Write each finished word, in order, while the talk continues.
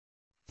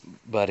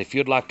But if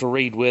you'd like to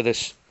read with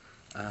us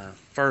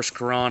 1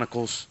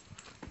 Chronicles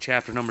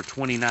chapter number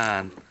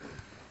 29,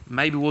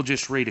 maybe we'll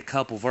just read a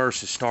couple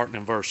verses starting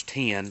in verse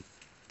 10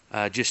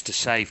 just to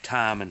save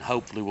time, and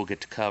hopefully we'll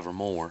get to cover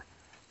more.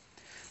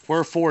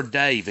 Wherefore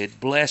David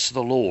blessed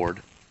the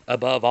Lord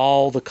above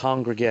all the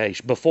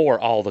congregation, before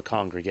all the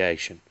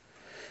congregation.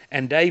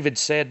 And David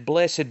said,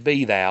 Blessed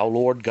be thou,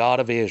 Lord God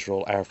of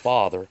Israel, our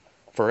Father,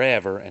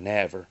 forever and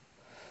ever.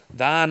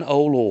 Thine,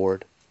 O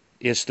Lord,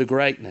 is the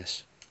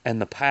greatness,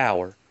 and the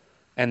power,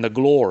 and the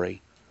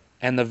glory,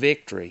 and the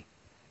victory,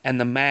 and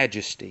the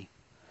majesty.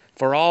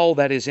 For all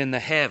that is in the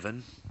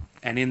heaven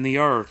and in the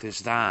earth is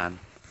thine.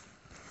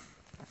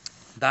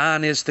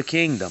 Thine is the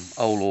kingdom,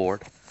 O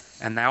Lord,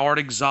 and thou art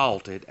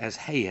exalted as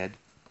head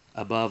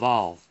above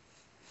all.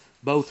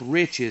 Both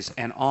riches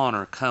and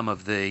honor come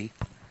of thee,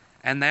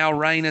 and thou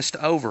reignest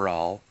over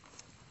all.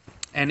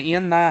 And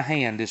in thy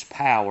hand is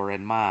power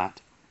and might,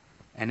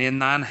 and in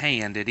thine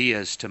hand it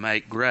is to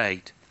make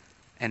great,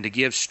 and to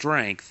give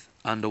strength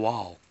unto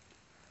all.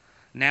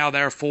 Now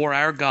therefore,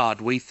 our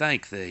God, we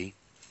thank thee,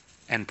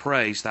 and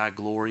praise thy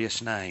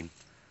glorious name.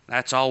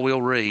 That's all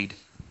we'll read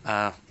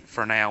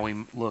for now.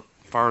 We look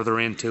further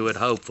into it,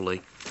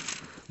 hopefully.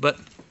 But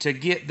to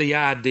get the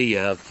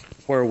idea of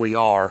where we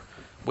are,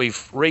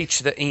 we've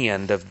reached the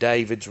end of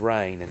David's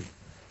reign. And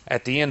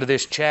at the end of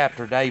this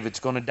chapter, David's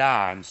going to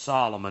die, and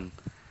Solomon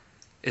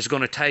is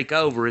going to take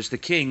over as the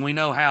king. We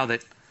know how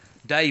that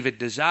David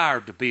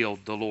desired to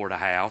build the Lord a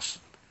house,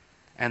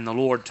 and the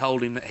Lord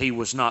told him that he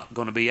was not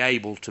going to be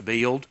able to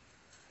build,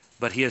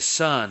 but his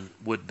son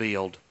would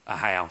build a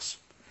house.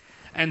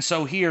 And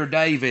so here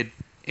David,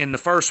 in the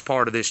first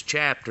part of this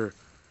chapter,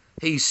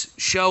 he's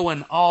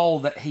showing all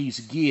that he's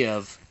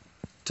give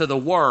to the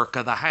work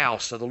of the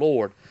house of the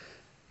Lord.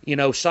 You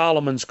know,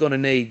 Solomon's going to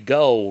need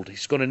gold,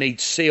 he's going to need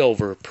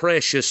silver,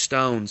 precious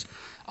stones,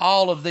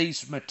 all of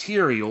these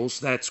materials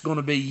that's going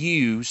to be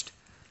used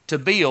to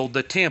build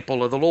the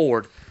temple of the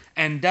Lord.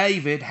 And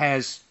David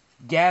has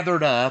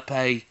gathered up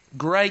a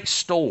great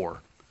store.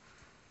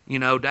 You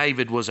know,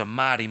 David was a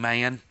mighty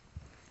man.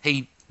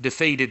 He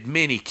defeated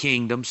many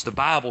kingdoms. The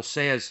Bible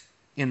says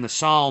in the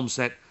Psalms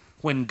that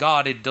when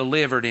God had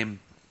delivered him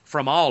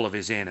from all of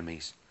his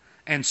enemies,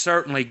 and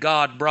certainly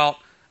God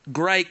brought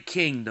great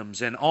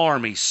kingdoms and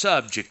armies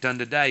subject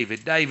unto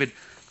David. David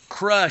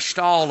crushed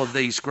all of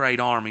these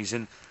great armies,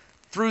 and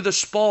through the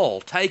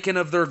spoil, taken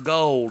of their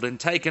gold and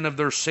taken of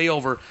their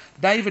silver,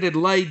 David had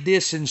laid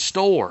this in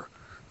store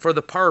for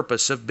the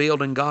purpose of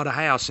building God a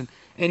house.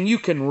 And you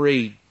can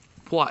read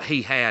what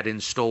he had in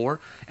store.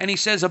 And he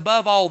says,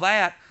 above all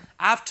that,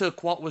 I've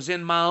took what was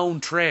in my own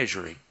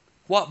treasury,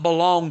 what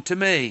belonged to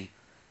me,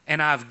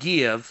 and I've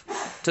give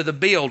to the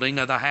building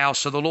of the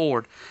house of the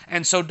Lord.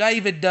 And so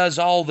David does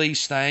all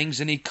these things,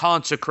 and he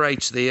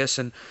consecrates this.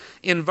 And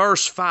in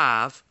verse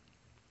 5,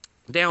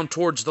 down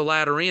towards the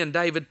latter end,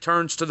 David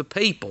turns to the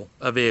people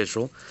of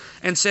Israel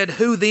and said,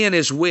 Who then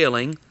is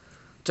willing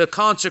to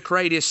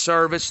consecrate his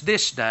service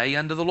this day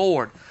unto the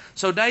Lord?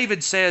 So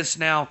David says,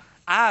 now,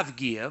 I've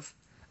give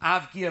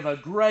a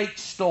great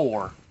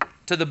store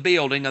to the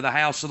building of the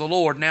house of the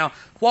Lord. Now,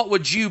 what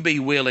would you be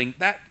willing?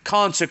 That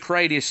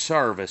consecrate his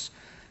service,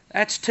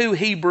 that's two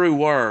Hebrew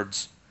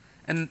words,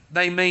 and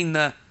they mean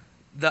the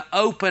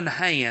open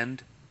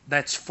hand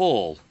that's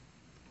full.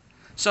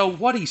 So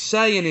what he's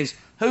saying is,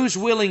 who's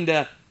willing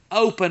to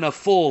open a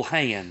full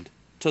hand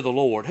to the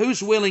Lord?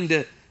 Who's willing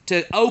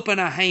to open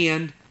a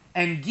hand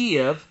and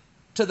give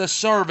to the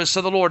service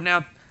of the Lord?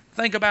 Now,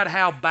 think about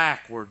how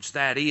backwards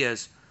that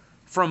is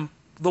from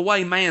the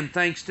way man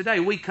thinks today.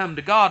 We come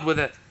to God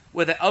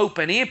with an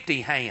open,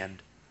 empty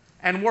hand,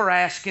 and we're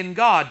asking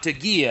God to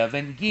give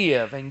and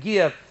give and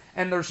give,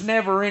 and there's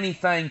never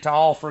anything to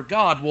offer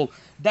God. Well,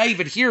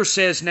 David here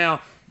says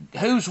now,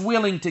 who's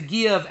willing to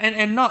give,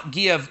 and not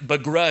give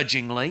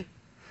begrudgingly,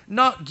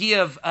 not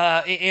give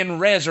in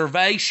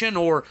reservation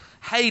or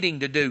hating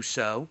to do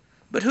so,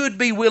 but who'd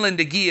be willing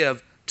to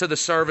give to the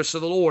service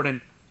of the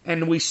Lord?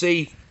 And we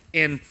see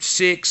in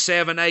 6,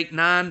 7, 8,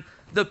 9,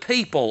 the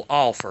people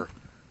offer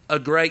a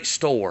great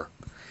store.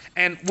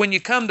 And when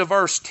you come to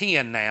verse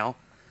 10 now,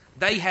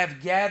 they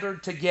have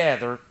gathered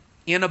together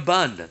in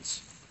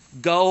abundance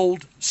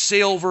gold,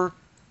 silver,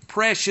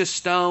 precious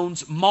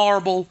stones,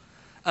 marble,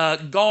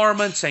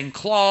 garments and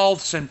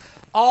cloths, and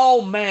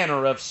all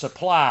manner of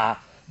supply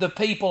the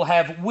people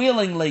have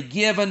willingly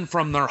given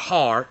from their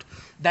heart,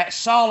 that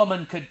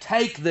Solomon could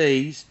take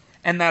these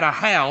and that a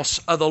house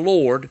of the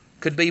Lord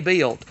could be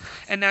built.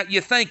 And now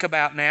you think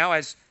about now,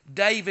 as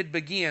David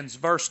begins,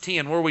 verse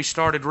 10, where we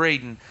started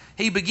reading,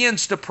 he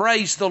begins to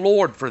praise the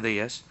Lord for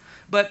this.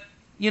 But,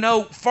 you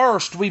know,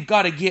 first we've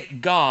got to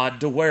get God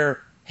to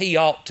where he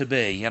ought to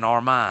be in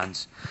our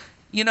minds.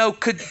 You know,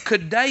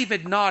 could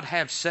David not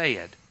have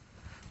said,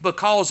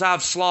 because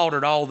I've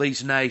slaughtered all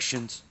these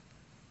nations,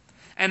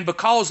 and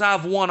because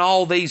I've won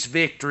all these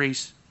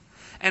victories,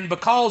 and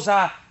because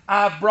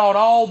I've brought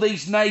all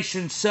these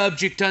nations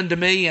subject unto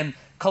me and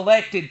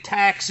collected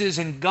taxes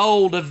and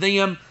gold of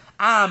them,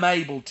 I'm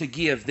able to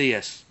give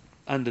this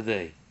unto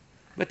thee.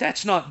 But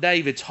that's not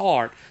David's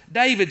heart.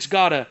 David's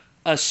got a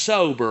a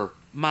sober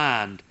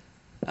mind.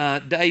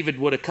 David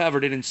would have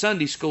covered it in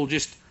Sunday school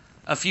just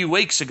a few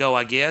weeks ago,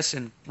 I guess,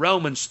 in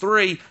Romans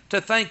 3, to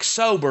think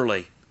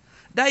soberly.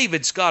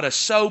 David's got a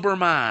sober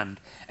mind.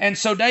 And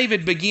so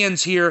David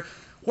begins here,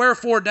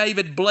 wherefore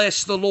David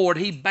blessed the Lord.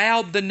 He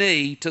bowed the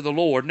knee to the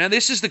Lord. Now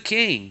this is the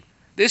king.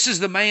 This is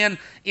the man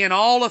in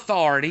all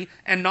authority,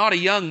 and not a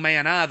young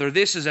man either.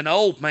 This is an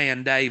old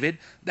man, David,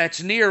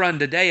 that's near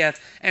unto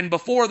death. And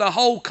before the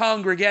whole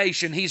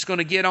congregation, he's going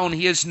to get on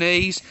his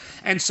knees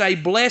and say,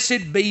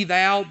 Blessed be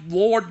thou,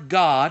 Lord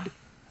God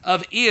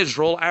of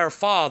Israel, our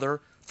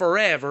Father,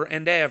 forever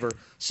and ever.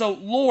 So,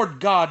 Lord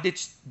God,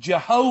 it's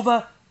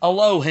Jehovah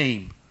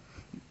Elohim.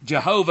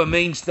 Jehovah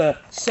means the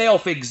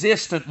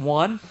self-existent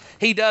one.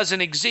 He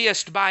doesn't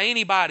exist by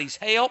anybody's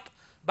help,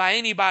 by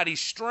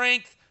anybody's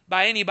strength,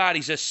 by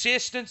anybody's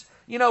assistance.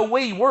 You know,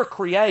 we're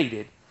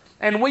created,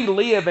 and we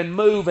live and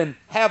move and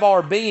have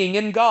our being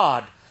in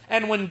God.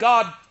 And when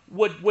God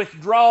would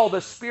withdraw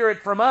the Spirit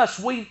from us,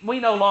 we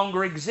no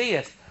longer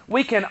exist.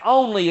 We can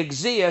only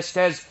exist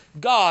as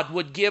God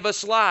would give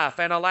us life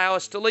and allow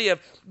us to live.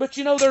 But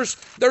you know,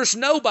 there's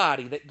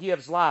nobody that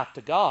gives life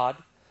to God.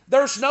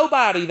 There's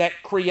nobody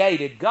that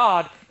created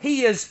God.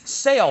 He is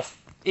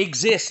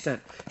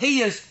self-existent.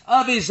 He is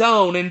of His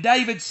own. And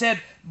David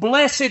said,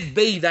 Blessed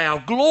be thou,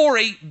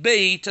 glory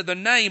be to the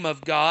name of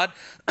God.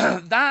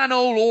 Thine,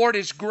 O Lord,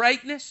 is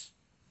greatness.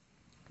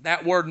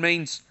 That word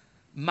means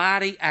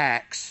mighty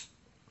acts.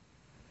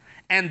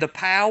 And the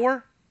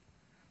power,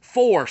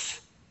 force,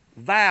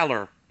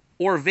 valor,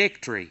 or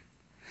victory.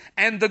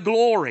 And the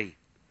glory,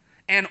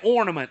 and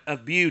ornament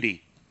of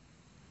beauty.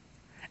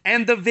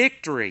 And the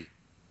victory,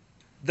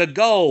 the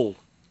goal,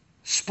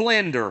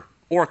 splendor,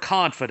 or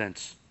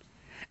confidence.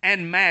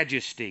 And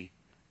majesty,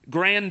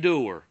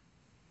 grandeur.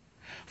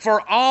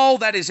 For all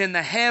that is in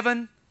the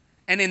heaven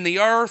and in the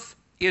earth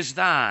is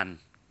thine.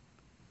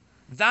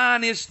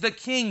 Thine is the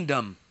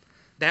kingdom.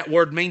 That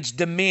word means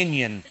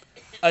dominion,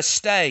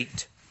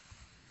 estate,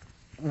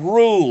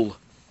 rule,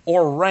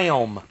 or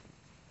realm.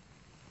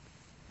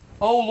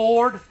 O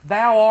Lord,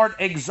 thou art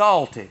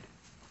exalted,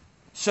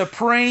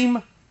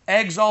 supreme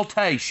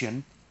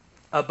exaltation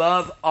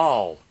above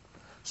all.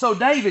 So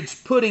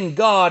David's putting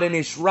God in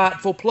His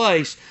rightful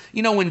place.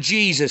 You know, when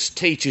Jesus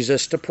teaches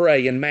us to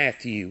pray in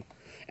Matthew,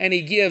 and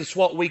He gives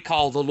what we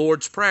call the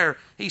Lord's Prayer,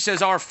 He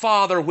says, Our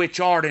Father which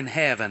art in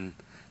heaven,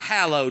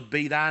 hallowed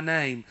be thy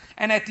name.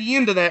 And at the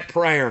end of that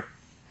prayer,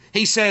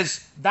 He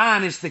says,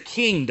 Thine is the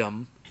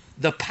kingdom,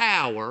 the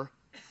power,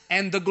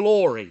 and the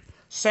glory.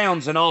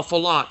 Sounds an awful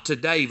lot to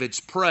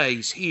David's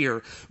praise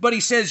here. But he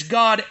says,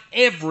 God,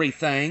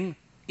 everything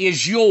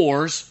is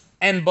yours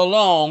and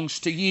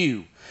belongs to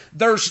you.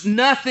 There's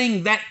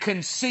nothing that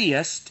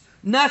consists,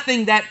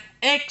 nothing that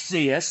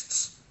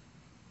exists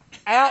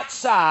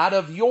outside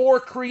of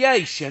your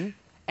creation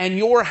and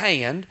your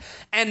hand,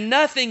 and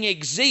nothing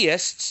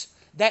exists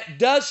that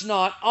does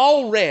not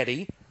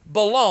already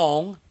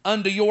belong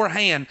unto your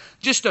hand.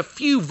 Just a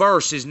few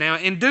verses now.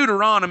 In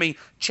Deuteronomy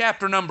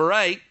chapter number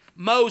 8,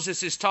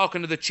 Moses is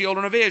talking to the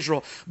children of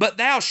Israel. But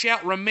thou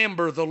shalt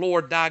remember the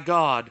Lord thy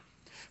God,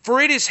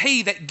 for it is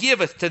He that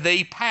giveth to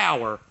thee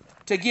power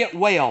to get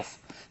wealth,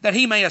 that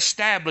He may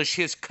establish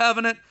His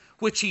covenant,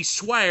 which He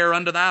sware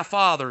unto thy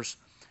fathers.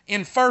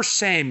 In 1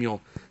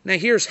 Samuel, now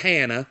here's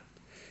Hannah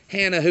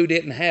who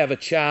didn't have a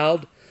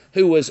child,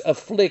 who was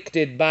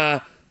afflicted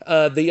by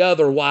the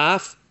other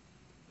wife,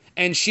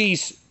 and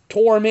she's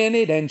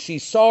tormented, and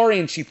she's sorry,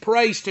 and she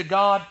prays to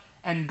God,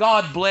 and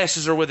God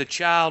blesses her with a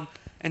child,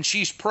 and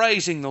she's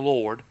praising the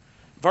Lord.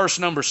 Verse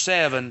number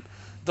 7,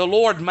 The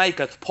Lord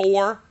maketh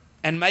poor,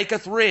 and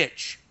maketh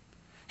rich.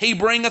 He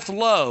bringeth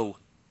low,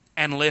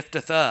 and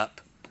lifteth up.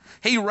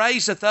 He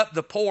raiseth up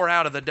the poor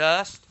out of the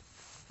dust,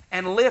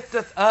 and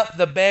lifteth up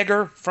the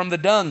beggar from the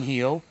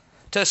dunghill,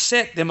 to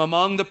set them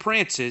among the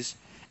princes,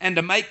 and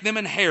to make them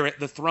inherit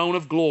the throne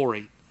of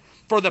glory.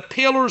 For the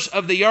pillars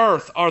of the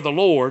earth are the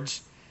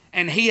Lord's,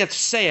 and He hath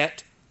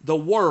set the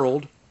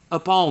world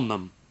upon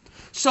them.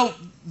 So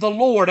the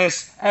Lord,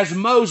 as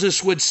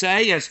Moses would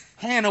say, as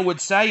Hannah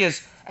would say,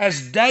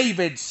 as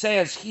David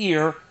says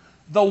here,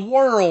 the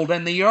world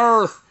and the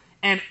earth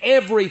and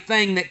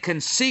everything that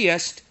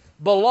consists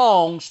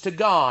belongs to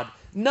God.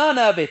 None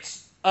of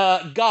it's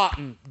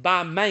gotten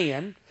by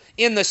man,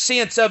 in the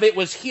sense of it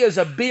was His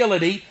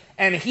ability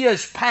and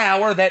His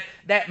power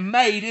that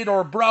made it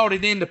or brought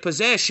it into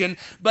possession,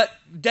 but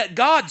that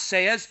God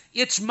says,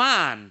 it's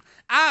mine.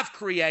 I've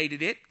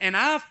created it, and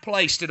I've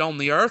placed it on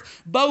the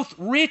earth. Both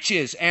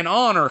riches and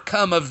honor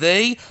come of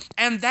thee,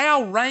 and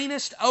thou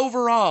reignest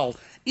over all.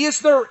 Is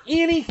there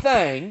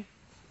anything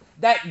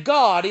that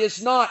God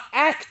is not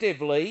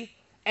actively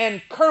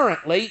and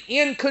currently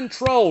in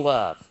control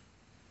of?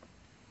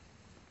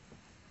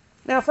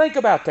 Now think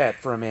about that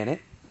for a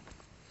minute.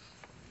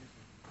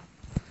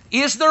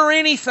 Is there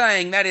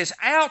anything that is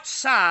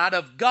outside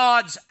of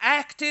God's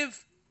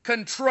active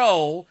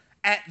control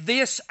at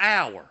this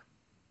hour?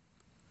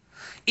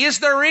 Is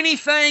there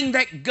anything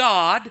that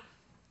God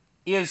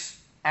is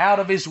out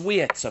of His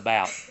wits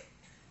about?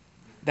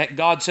 that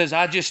God says,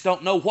 I just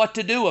don't know what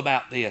to do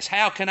about this.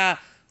 How can I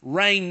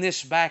rein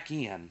this back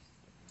in?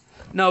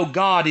 No,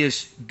 God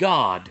is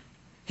God.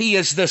 He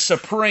is the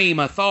supreme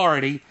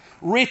authority.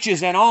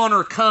 Riches and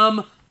honor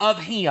come of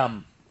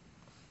Him.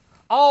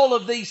 All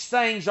of these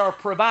things are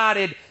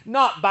provided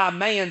not by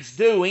man's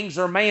doings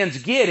or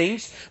man's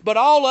gettings, but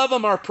all of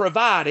them are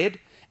provided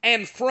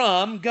and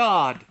from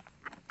God.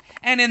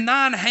 And in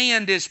thine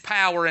hand is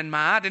power and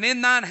might, and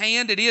in thine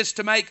hand it is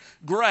to make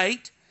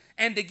great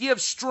and to give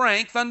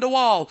strength unto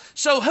all.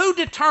 So who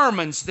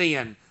determines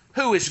then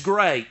who is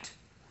great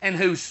and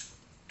who's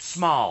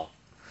small?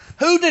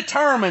 Who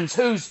determines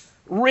who's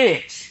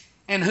rich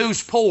and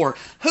who's poor?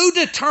 Who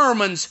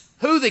determines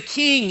who the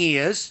king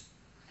is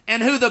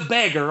and who the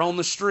beggar on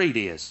the street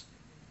is?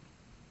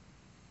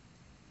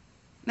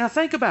 Now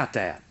think about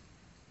that.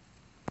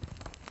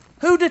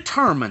 Who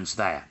determines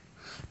that?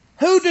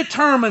 Who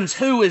determines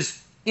who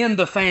is in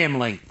the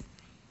family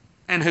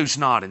and who's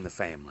not in the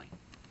family?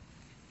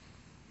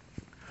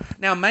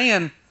 Now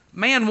man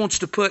wants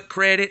to put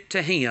credit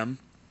to him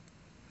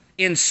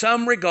in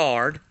some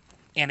regard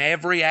in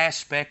every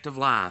aspect of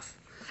life.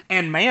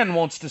 And man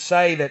wants to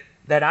say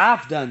that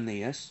I've done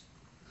this,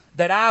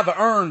 that I've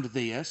earned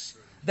this,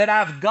 that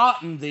I've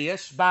gotten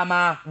this by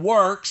my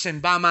works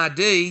and by my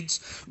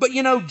deeds. But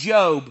you know,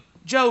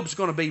 Job's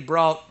going to be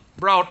brought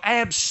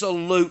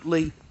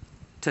absolutely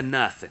to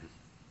nothing.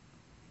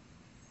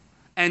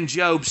 And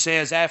Job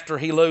says after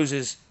he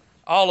loses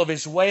all of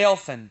his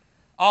wealth and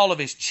all of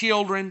his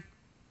children,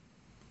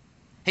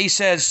 he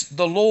says,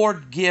 the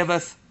Lord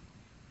giveth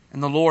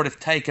and the Lord hath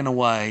taken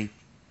away.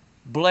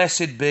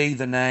 Blessed be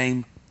the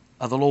name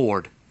of the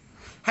Lord.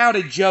 How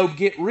did Job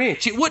get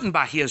rich? It wasn't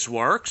by his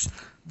works.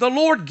 The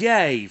Lord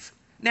gave.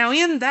 Now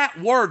in that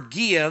word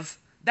give,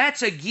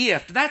 that's a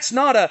gift. That's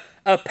not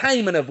a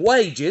payment of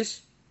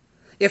wages.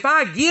 If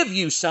I give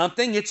you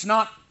something, it's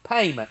not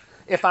payment.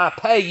 If I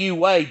pay you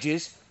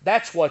wages,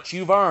 that's what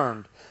you've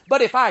earned.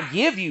 But if I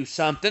give you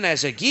something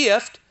as a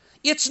gift,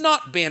 it's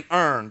not been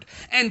earned.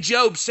 And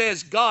Job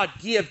says, God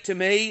give to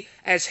me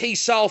as He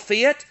saw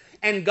fit,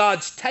 and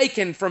God's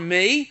taken from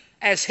me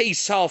as He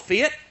saw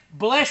fit.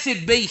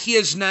 Blessed be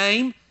His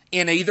name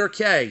in either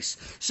case.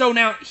 So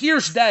now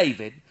here's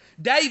David.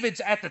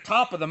 David's at the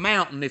top of the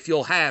mountain, if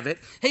you'll have it.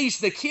 He's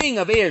the king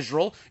of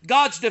Israel.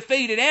 God's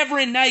defeated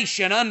every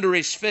nation under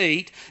his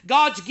feet.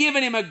 God's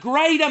given him a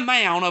great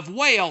amount of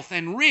wealth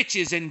and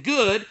riches and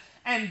good.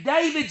 And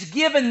David's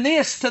given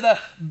this to the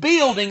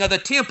building of the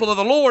temple of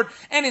the Lord.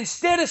 And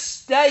instead of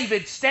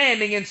David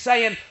standing and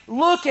saying,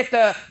 look at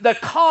the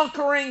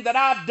conquering that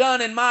I've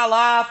done in my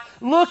life,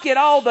 look at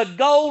all the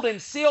gold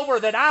and silver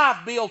that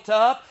I've built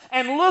up,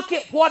 and look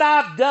at what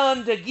I've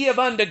done to give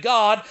unto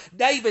God,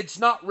 David's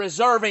not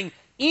reserving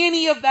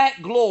any of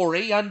that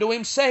glory unto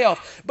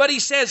himself. But he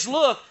says,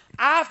 look,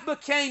 I've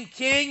became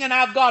king and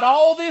I've got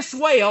all this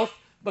wealth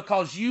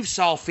because you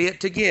saw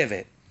fit to give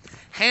it.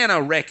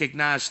 Hannah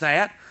recognized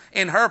that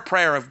in her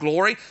prayer of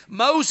glory.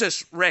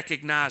 Moses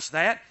recognized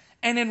that.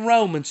 And in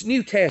Romans,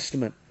 New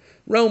Testament,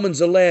 Romans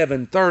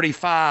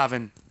 11:35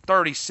 and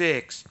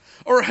 36.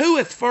 Or who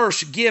hath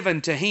first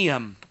given to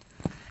him,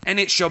 and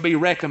it shall be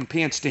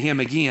recompensed to him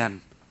again?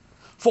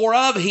 For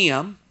of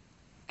him,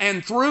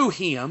 and through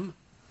him,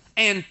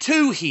 and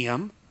to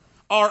him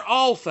are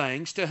all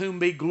things, to whom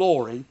be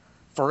glory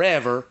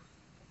forever.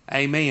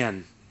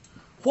 Amen.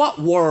 What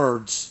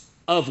words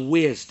of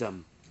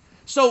wisdom.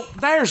 So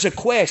there's a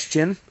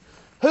question.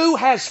 Who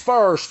has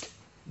first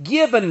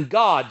given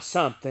God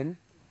something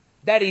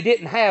that He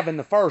didn't have in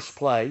the first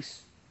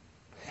place?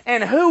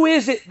 And who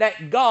is it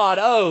that God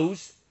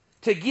owes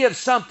to give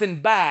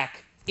something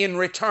back in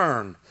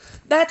return?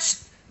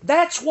 That's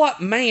what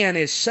man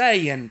is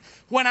saying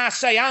when I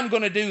say I'm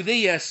going to do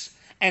this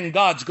and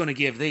God's going to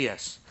give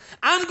this.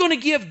 I'm going to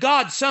give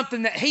God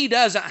something that He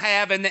doesn't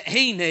have and that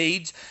He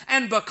needs,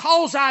 and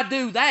because I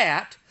do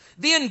that,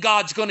 then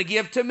God's going to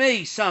give to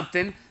me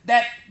something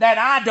that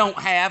I don't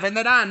have and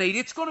that I need.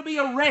 It's going to be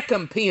a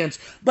recompense.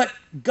 But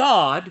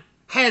God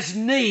has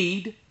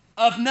need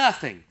of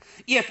nothing.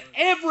 If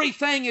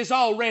everything is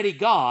already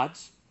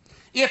God's,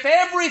 if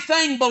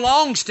everything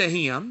belongs to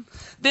Him,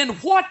 then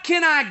what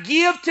can I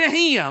give to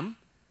Him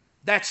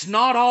that's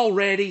not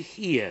already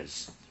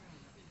His?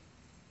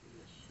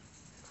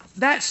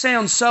 That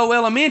sounds so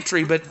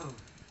elementary, but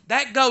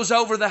that goes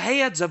over the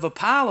heads of a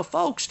pile of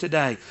folks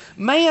today.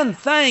 Man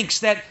thinks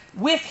that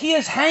with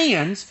his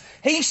hands,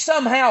 he's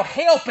somehow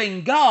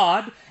helping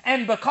God,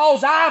 and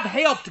because I've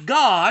helped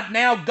God,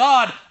 now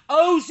God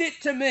owes it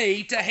to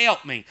me to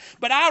help me.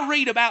 But I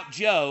read about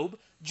Job.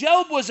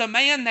 Job was a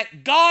man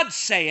that God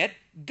said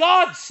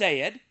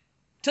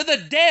to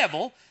the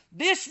devil,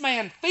 this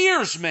man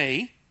fears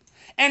me,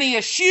 and he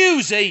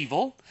eschews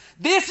evil.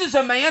 This is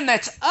a man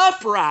that's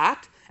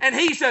upright, and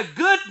he's a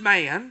good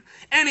man,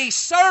 and he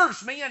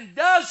serves me and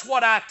does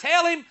what I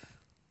tell him.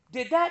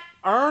 Did that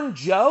earn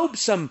Job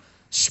some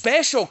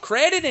special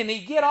credit and he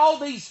get all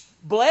these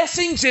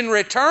blessings in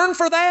return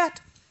for that?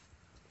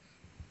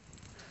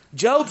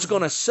 Job's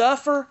going to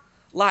suffer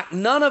like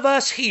none of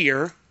us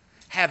here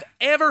have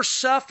ever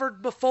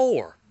suffered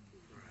before.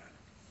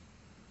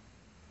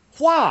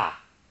 Why?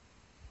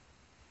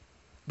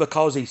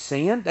 Because he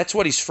sinned? That's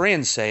what his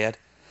friend said.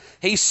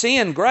 He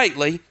sinned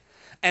greatly,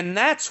 and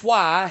that's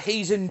why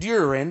he's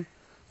enduring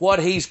what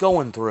he's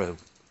going through.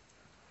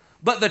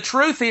 But the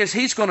truth is,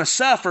 he's going to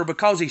suffer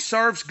because he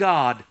serves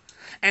God,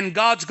 and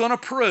God's going to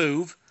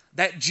prove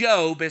that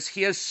Job is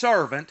his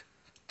servant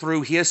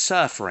through his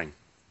suffering.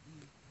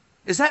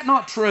 Is that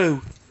not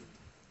true?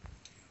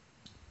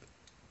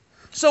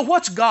 So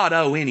what's God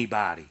owe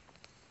anybody?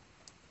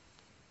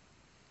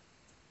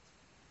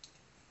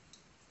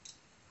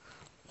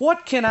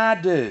 What can I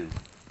do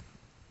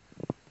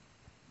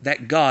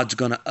that God's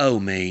going to owe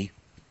me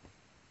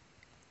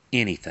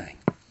anything?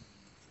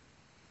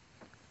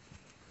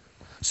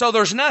 So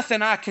there's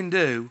nothing I can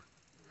do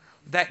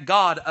that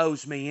God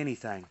owes me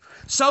anything.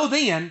 So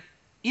then,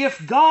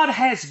 if God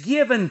has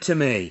given to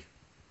me,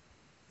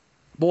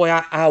 boy,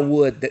 I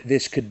would that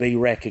this could be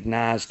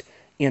recognized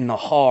in the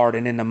heart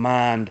and in the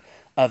mind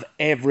of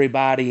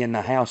everybody in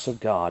the house of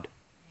God.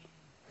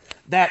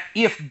 That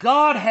if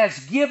God has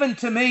given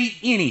to me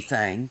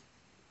anything,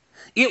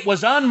 it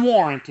was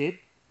unwarranted,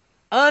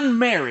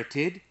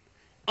 unmerited,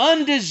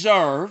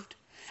 undeserved,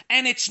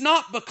 and it's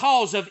not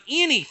because of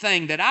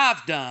anything that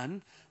I've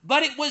done,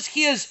 but it was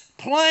His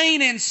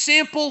plain and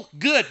simple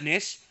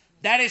goodness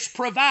that has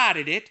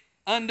provided it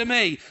unto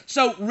me.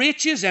 So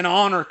riches and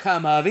honor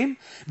come of Him,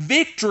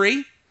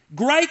 victory,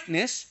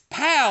 greatness,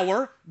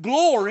 power,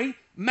 glory,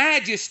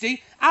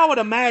 majesty. I would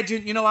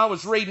imagine, I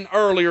was reading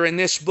earlier in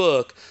this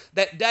book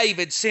that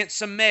David sent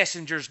some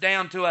messengers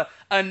down to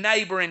a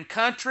neighboring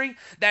country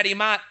that he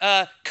might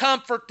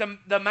comfort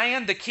the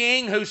man, the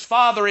king, whose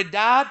father had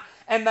died.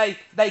 And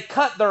they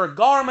cut their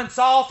garments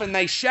off and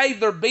they shaved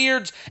their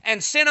beards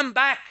and sent them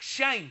back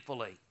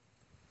shamefully.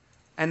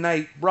 And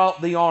they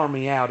brought the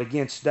army out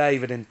against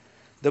David. And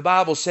the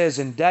Bible says,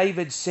 and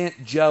David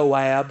sent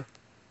Joab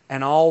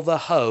and all the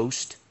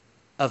host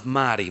of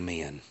mighty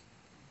men.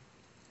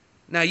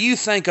 Now you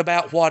think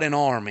about what an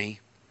army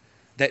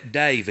that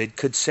David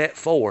could set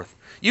forth.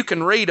 You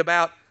can read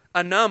about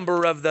a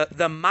number of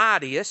the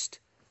mightiest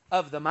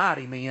of the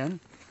mighty men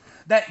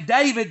that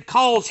David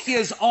calls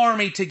his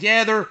army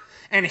together.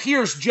 And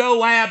here's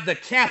Joab, the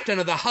captain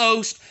of the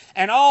host,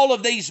 and all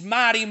of these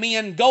mighty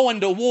men going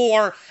to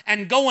war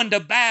and going to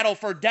battle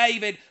for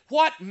David.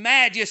 What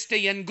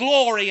majesty and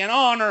glory and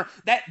honor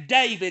that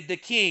David the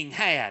king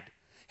had.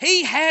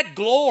 He had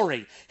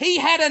glory. He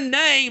had a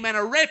name and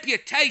a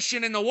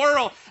reputation in the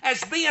world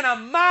as being a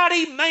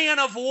mighty man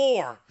of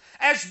war,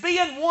 as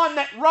being one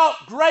that wrought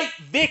great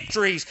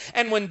victories.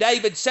 And when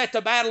David set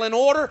the battle in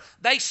order,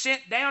 they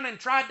sent down and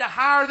tried to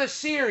hire the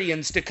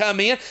Syrians to come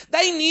in.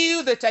 They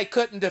knew that they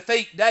couldn't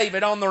defeat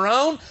David on their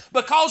own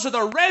because of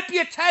the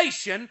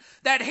reputation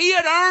that he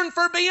had earned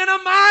for being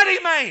a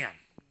mighty man.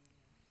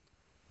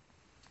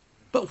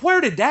 But where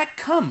did that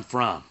come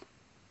from?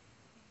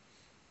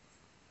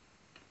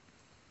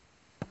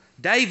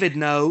 David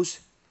knows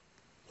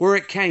where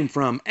it came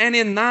from. And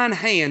in thine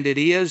hand it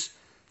is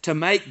to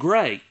make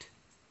great,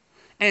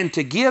 and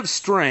to give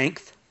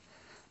strength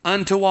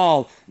unto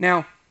all.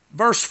 Now,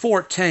 verse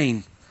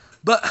 14,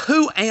 but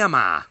who am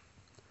I,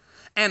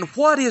 and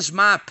what is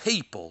my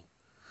people,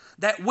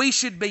 that we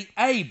should be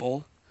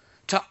able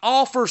to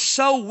offer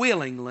so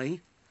willingly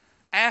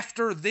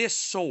after this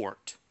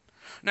sort?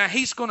 Now,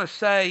 he's going to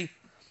say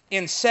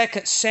in 2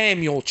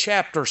 Samuel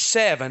chapter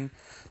 7,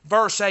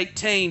 verse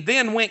 18,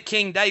 then went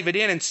King David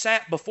in and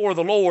sat before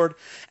the Lord,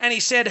 and he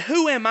said,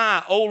 who am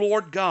I, O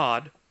Lord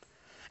God,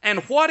 and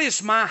what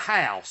is my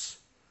house,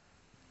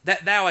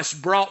 that thou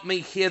hast brought me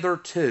hither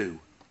to?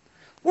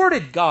 Where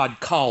did God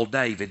call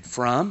David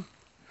from?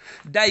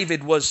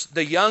 David was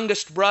the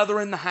youngest brother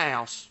in the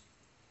house.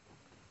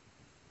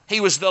 He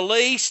was the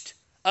least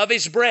of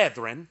his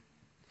brethren.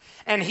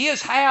 And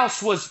his house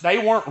they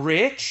weren't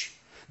rich.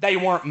 They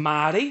weren't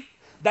mighty.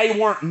 They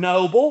weren't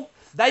noble.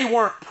 They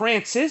weren't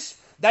princes.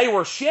 They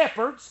were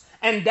shepherds.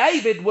 And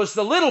David was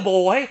the little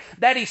boy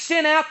that he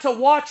sent out to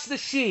watch the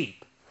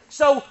sheep.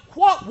 So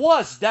what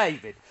was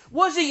David?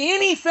 Was he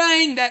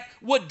anything that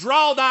would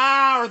draw the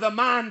eye or the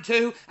mind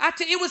to?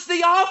 It was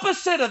the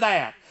opposite of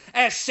that.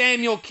 As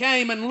Samuel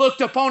came and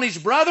looked upon his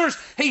brothers,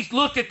 he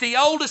looked at the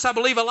oldest, I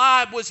believe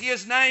Eliab was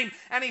his name,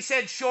 and he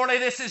said, surely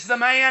this is the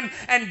man.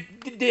 And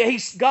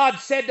God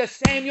said to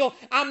Samuel,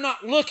 I'm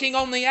not looking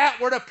on the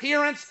outward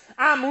appearance,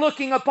 I'm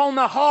looking upon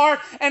the heart.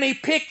 And he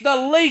picked the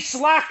least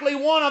likely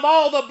one of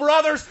all the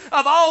brothers,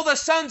 of all the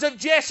sons of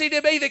Jesse,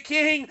 to be the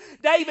king.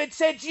 David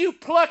said, you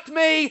plucked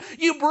me,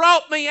 you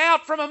brought me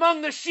out from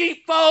among the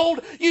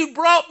sheepfold, you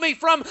brought me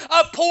from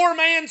a poor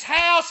man's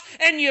house,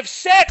 and you've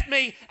set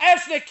me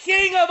as the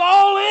king of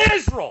all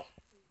Israel.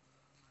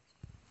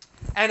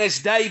 And as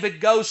David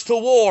goes to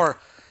war,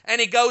 and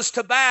he goes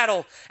to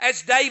battle,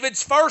 as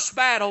David's first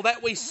battle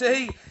that we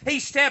see, he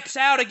steps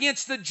out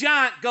against the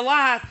giant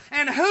Goliath.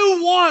 And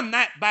who won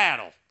that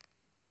battle?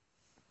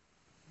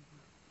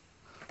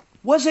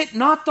 Was it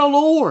not the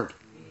Lord?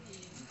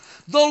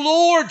 The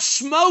Lord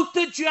smote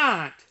the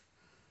giant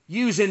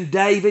using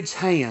David's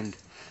hand.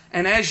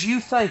 And as you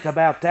think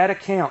about that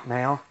account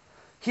now,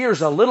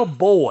 here's a little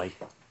boy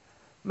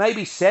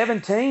maybe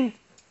 17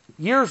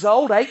 years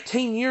old,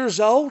 18 years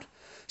old,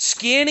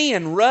 skinny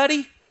and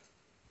ruddy.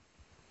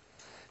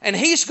 And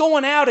he's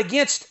going out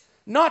against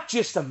not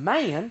just a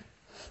man,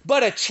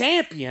 but a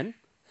champion,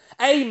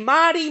 a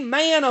mighty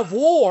man of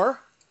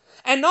war,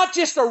 and not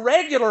just a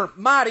regular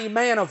mighty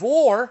man of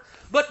war,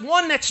 but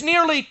one that's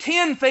nearly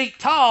 10 feet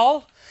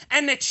tall,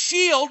 and that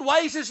shield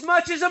weighs as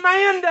much as a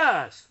man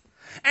does.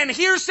 And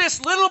here's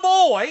this little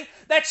boy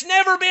that's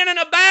never been in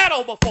a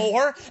battle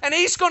before, and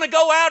he's going to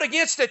go out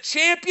against a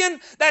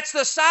champion that's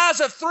the size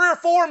of 3 or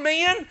 4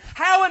 men.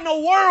 How in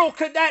the world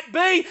could that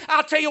be?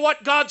 I'll tell you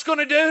what God's going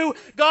to do.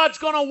 God's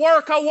going to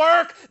work a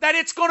work that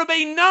it's going to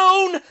be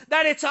known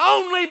that it's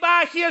only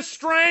by His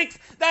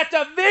strength that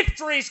the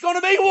victory's going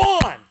to be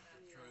won.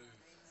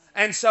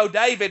 And so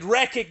David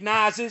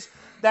recognizes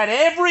that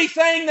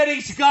everything that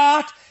he's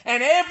got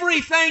and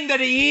everything that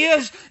he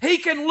is, he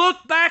can look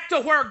back to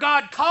where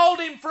God called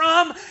him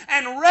from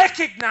and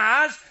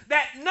recognize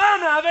that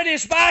none of it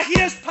is by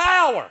his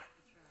power.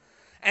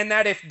 And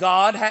that if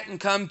God hadn't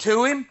come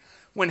to him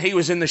when he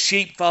was in the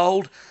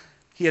sheepfold,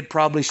 he'd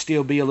probably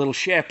still be a little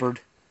shepherd.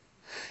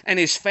 And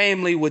his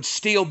family would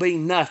still be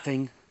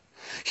nothing.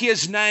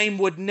 His name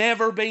would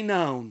never be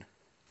known.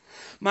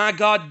 My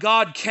God,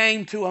 God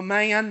came to a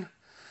man,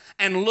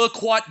 and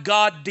look what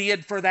God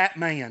did for that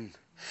man.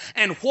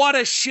 And what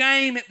a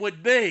shame it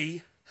would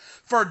be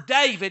for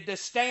David to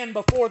stand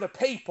before the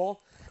people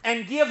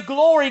and give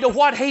glory to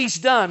what he's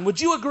done. Would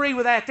you agree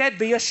with that? That'd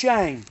be a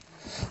shame.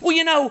 Well,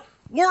 you know,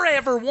 we're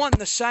everyone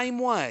the same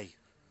way.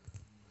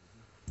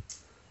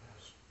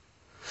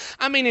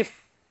 I mean,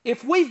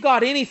 if we've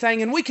got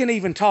anything, and we can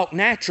even talk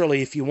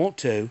naturally if you want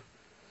to,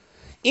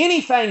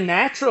 anything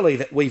naturally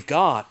that we've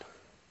got,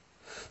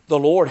 the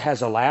Lord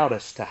has allowed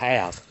us to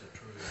have.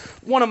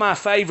 One of my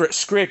favorite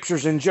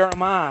scriptures in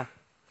Jeremiah's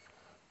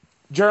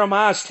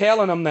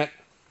telling them that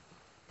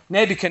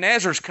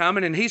Nebuchadnezzar's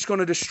coming and he's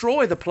going to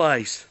destroy the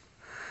place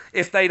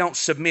if they don't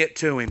submit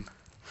to him.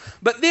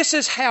 But this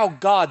is how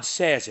God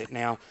says it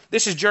now.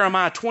 This is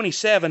Jeremiah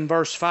 27,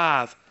 verse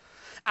 5.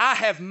 I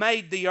have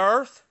made the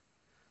earth,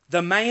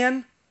 the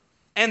man,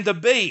 and the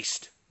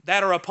beast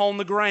that are upon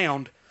the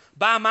ground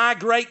by my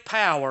great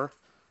power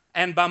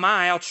and by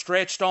my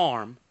outstretched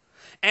arm,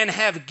 and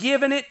have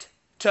given it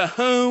to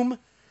whom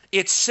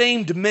it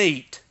seemed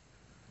meet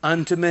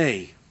unto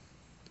me.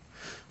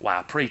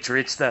 Wow, preacher,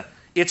 it's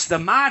the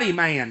mighty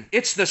man,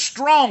 it's the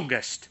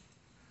strongest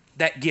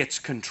that gets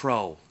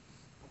control.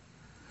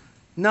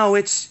 No,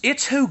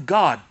 it's who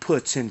God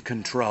puts in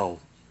control.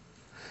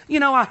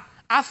 You know,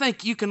 I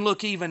think you can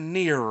look even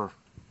nearer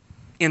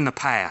in the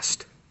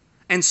past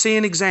and see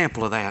an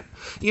example of that.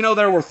 You know,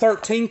 there were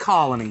 13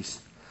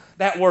 colonies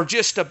that were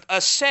just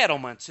a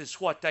settlements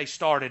is what they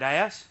started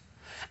as.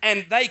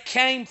 And they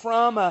came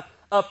from a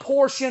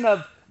portion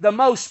of the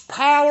most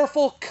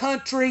powerful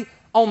country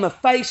on the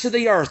face of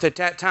the earth at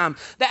that time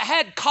that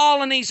had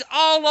colonies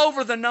all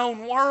over the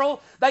known world.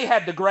 They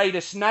had the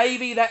greatest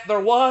navy that there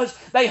was.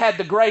 They had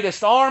the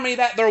greatest army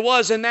that there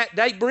was in that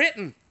day.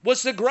 Britain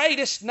was the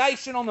greatest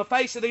nation on the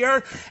face of the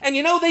earth. And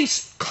you know,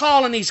 these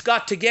colonies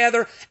got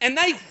together and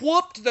they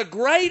whooped the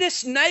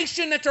greatest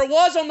nation that there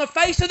was on the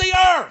face of the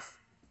earth.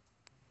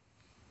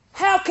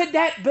 How could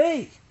that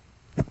be?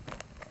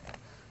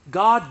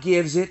 God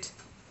gives it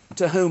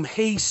to whom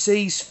He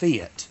sees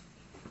fit,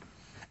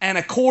 and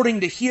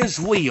according to His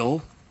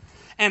will,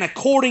 and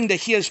according to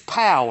His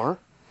power,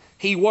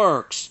 He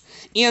works.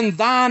 In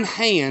thine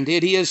hand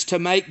it is to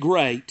make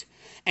great,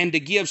 and to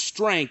give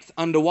strength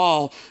unto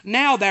all.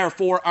 Now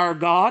therefore, our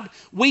God,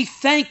 we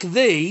thank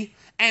Thee,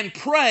 and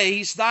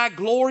praise Thy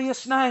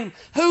glorious name.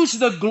 Who's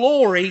the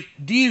glory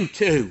due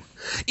to?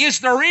 Is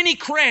there any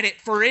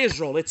credit for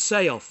Israel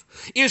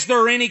itself? Is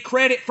there any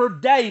credit for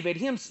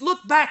David?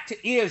 Look back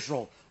to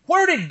Israel.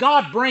 Where did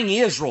God bring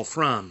Israel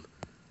from?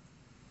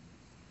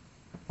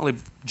 Well,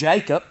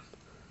 Jacob.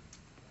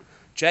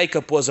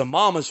 Jacob was a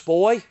mama's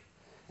boy,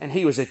 and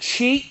he was a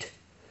cheat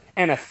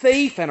and a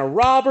thief and a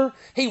robber.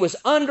 He was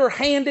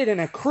underhanded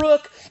and a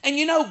crook. And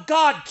you know,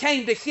 God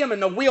came to him in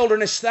the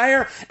wilderness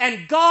there,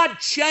 and God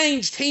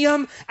changed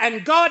him,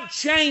 and God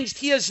changed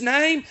his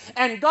name,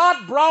 and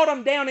God brought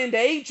him down into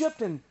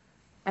Egypt,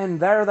 and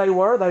there they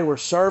were. They were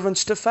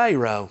servants to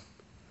Pharaoh.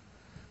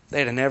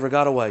 They'd have never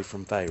got away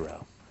from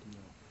Pharaoh.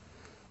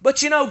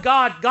 But you know,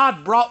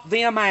 God brought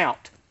them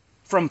out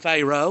from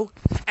Pharaoh,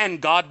 and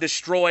God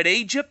destroyed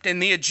Egypt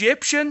and the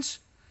Egyptians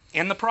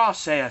in the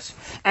process.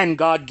 And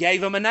God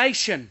gave them a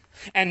nation,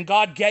 and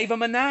God gave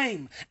them a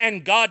name,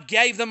 and God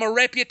gave them a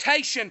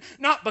reputation,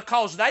 not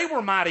because they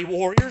were mighty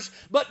warriors,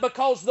 but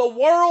because the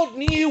world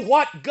knew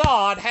what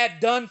God had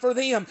done for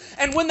them.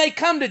 And when they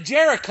come to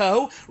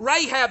Jericho,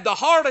 Rahab the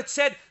harlot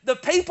said, the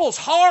people's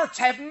hearts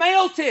have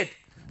melted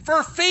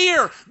for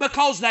fear,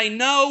 because they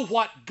know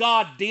what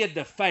God did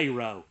to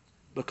Pharaoh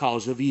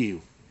because of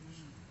you.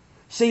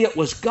 See, it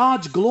was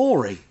God's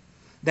glory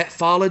that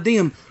followed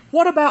them.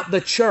 What about the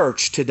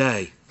church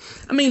today?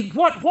 I mean,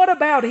 what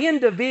about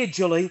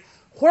individually?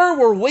 Where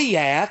were we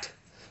at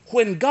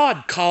when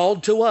God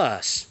called to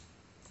us?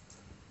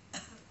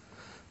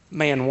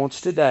 Man wants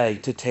today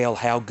to tell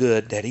how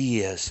good that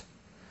he is,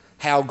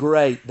 how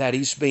great that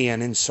he's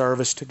been in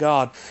service to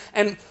God.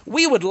 And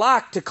we would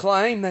like to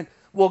claim that,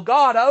 well,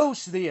 God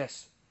owes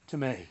this to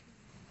me.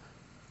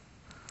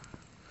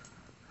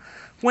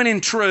 When in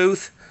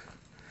truth,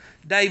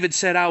 David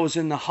said, I was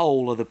in the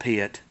hole of the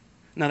pit.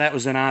 Now that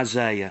was in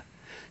Isaiah.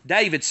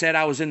 David said,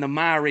 I was in the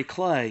miry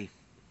clay.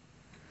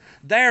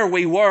 There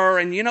we were,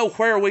 and you know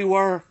where we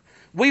were?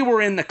 We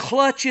were in the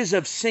clutches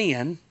of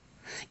sin,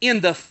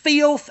 in the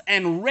filth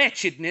and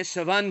wretchedness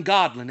of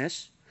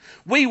ungodliness.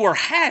 We were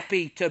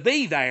happy to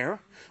be there.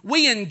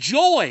 We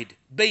enjoyed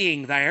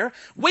being there.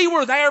 We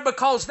were there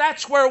because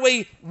that's where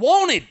we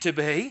wanted to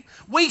be.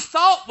 We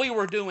thought we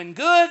were doing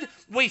good.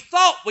 We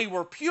thought we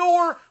were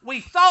pure. We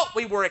thought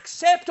we were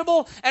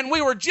acceptable. And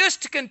we were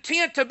just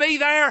content to be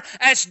there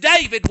as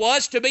David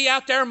was, to be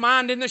out there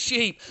minding the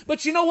sheep.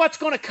 But you know what's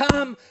going to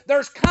come?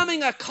 There's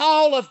coming a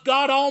call of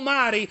God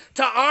Almighty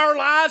to our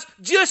lives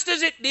just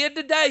as it did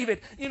to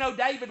David. You know,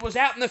 David was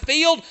out in the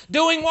field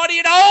doing what he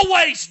had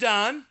always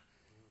done.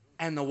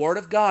 And the Word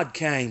of God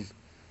came.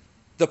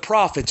 The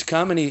prophet's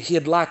come and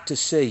he'd like to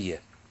see you.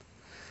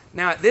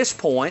 Now at this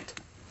point,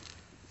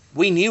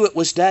 we knew it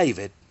was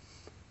David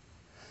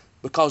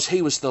because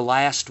he was the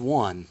last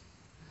one.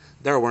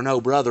 There were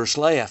no brothers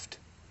left.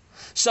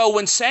 So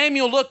when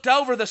Samuel looked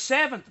over the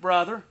seventh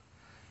brother,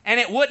 and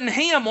it wasn't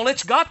him, well,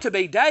 it's got to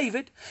be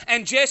David.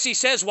 And Jesse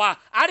says, why,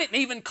 I didn't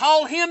even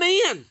call him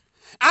in.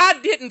 I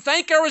didn't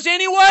think there was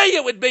any way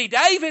it would be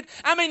David.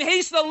 I mean,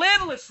 he's the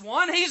littlest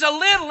one. He's a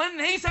little one,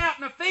 and he's out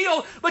in the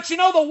field. But you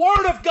know, the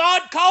Word of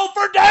God called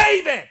for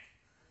David.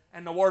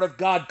 And the Word of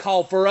God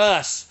called for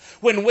us.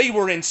 When we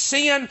were in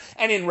sin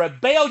and in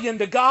rebellion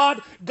to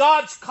God,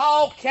 God's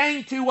call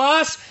came to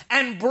us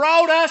and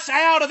brought us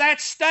out of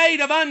that state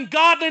of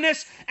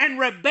ungodliness and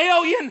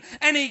rebellion.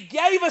 And He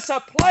gave us a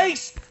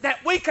place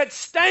that we could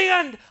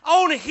stand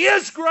on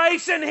His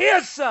grace and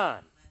His Son.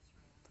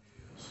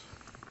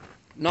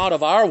 Not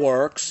of our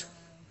works,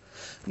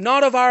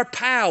 not of our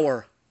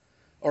power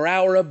or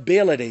our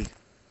ability,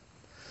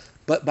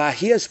 but by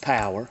His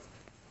power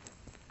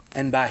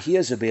and by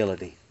His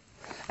ability.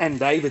 And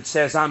David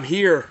says, I'm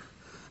here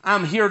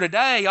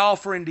today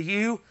offering to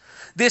you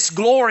this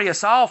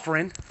glorious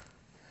offering.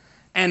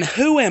 And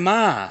who am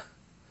I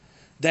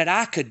that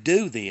I could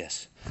do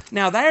this?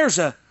 Now there's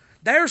a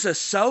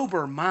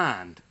sober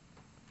mind.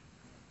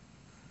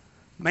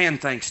 Man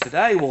thinks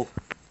today, well,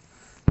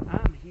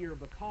 I'm here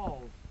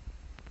because...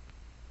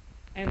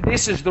 and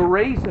this is the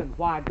reason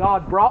why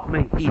God brought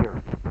me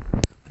here.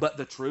 But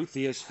the truth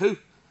is,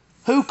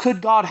 who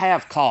could God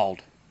have called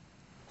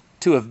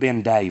to have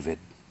been David?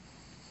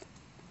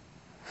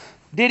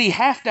 Did He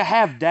have to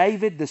have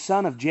David, the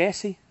son of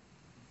Jesse?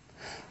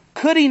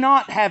 Could He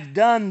not have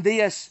done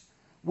this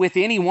with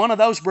any one of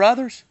those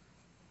brothers?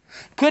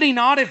 Could He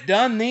not have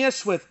done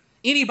this with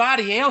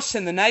anybody else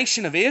in the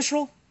nation of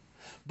Israel?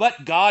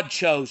 But God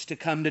chose to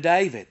come to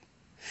David.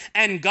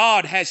 And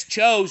God has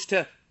chose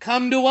to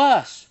come to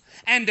us.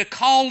 And to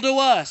call to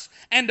us,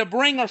 and to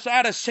bring us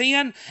out of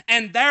sin.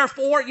 And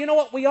therefore, you know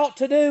what we ought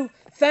to do?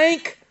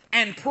 Thank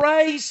and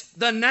praise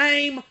the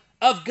name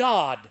of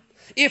God.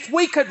 If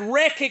we could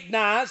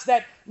recognize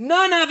that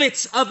none of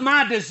it's of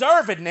my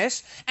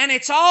deservedness, and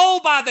it's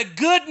all by the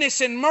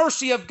goodness and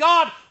mercy of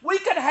God, we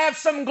could have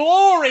some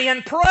glory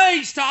and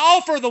praise to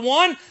offer the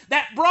one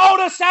that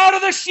brought us out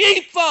of the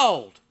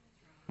sheepfold.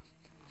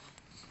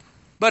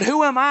 But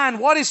who am I and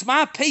what is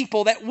my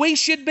people that we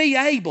should be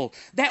able,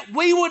 that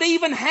we would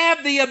even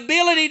have the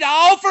ability to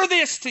offer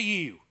this to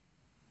you?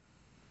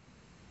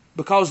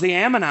 Because the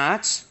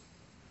Ammonites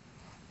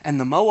and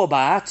the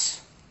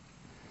Moabites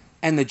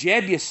and the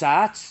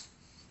Jebusites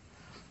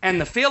and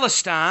the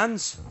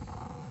Philistines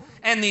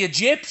and the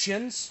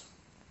Egyptians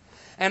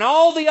and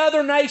all the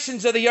other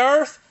nations of the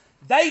earth,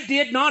 they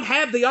did not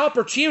have the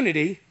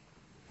opportunity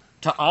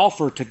to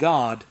offer to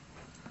God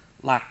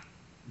like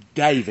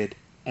David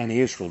and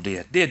Israel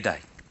did they?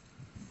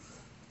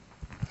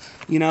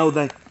 You know,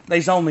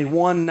 there's only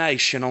one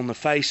nation on the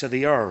face of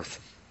the earth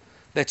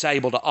that's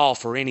able to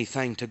offer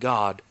anything to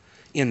God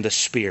in the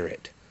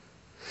Spirit.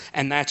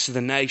 And that's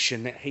the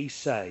nation that He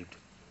saved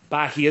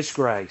by His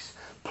grace.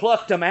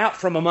 Plucked them out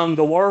from among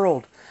the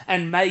world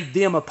and made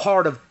them a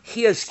part of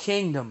His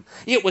kingdom.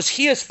 It was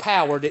His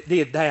power that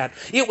did that.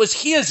 It was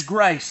His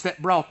grace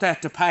that brought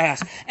that to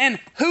pass. And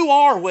who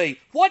are we?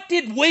 What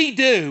did we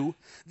do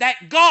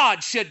that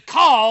God should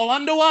call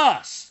unto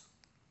us?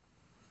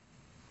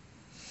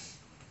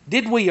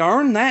 Did we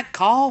earn that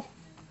call?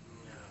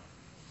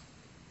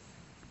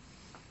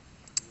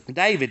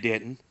 David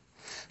didn't.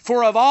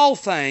 For all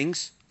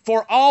things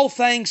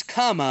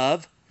come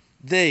of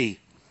thee,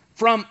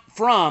 from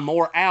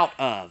or out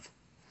of.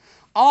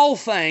 All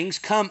things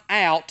come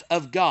out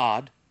of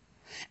God,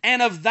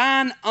 and of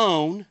thine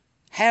own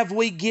have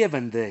we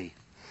given thee.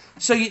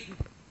 So you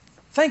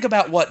think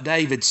about what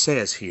David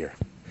says here.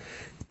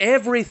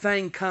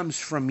 Everything comes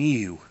from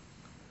you,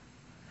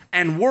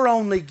 and we're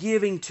only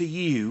giving to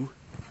you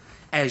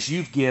as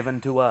you've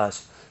given to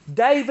us.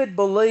 David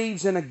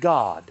believes in a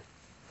God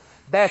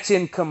that's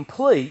in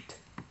complete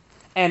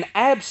and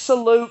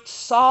absolute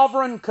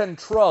sovereign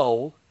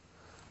control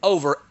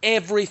over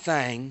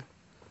everything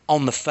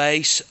on the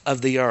face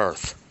of the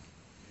earth.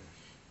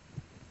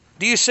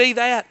 Do you see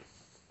that?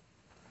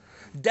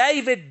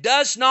 David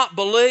does not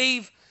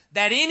believe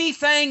that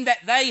anything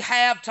that they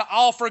have to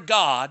offer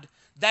God,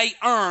 they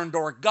earned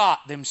or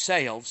got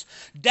themselves.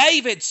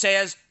 David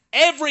says,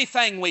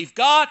 everything we've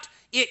got,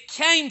 it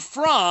came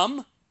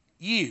from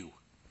you.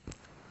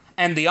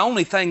 And the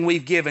only thing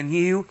we've given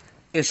you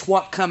is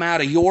what come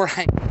out of your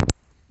hand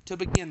to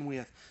begin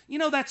with. You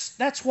know,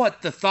 that's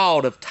what the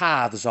thought of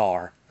tithes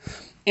are.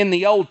 In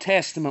the Old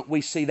Testament,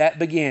 we see that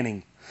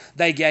beginning.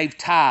 They gave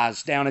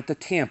tithes down at the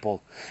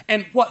temple.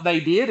 And what they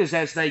did is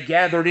as they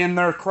gathered in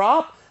their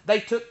crop, they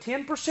took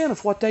 10%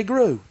 of what they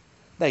grew.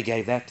 They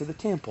gave that to the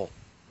temple.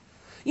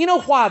 You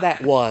know why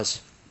that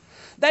was?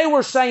 They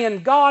were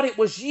saying, God, it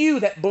was you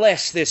that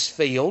blessed this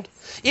field.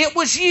 It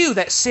was you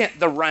that sent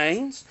the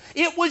rains.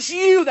 It was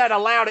you that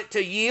allowed it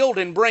to yield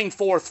and bring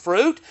forth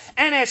fruit.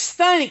 And as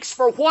thanks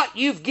for what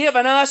you've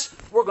given us,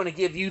 we're going to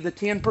give you the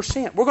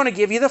 10%. We're going to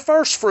give you the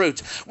first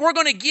fruits. We're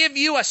going to give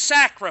you a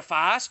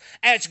sacrifice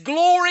as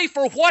glory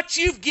for what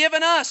you've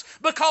given us.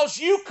 Because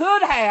you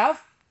could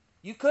have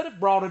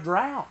brought a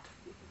drought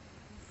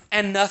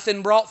and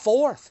nothing brought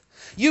forth.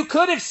 You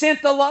could have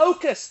sent the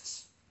locusts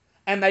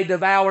and they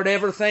devoured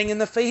everything in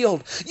the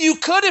field. You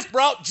could have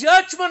brought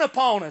judgment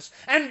upon us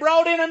and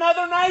brought in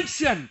another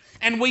nation,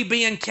 and we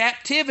be in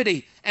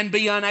captivity and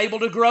be unable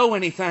to grow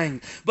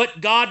anything. But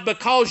God,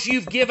 because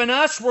you've given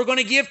us, we're going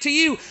to give to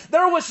you.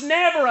 There was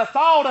never a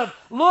thought of,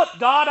 look,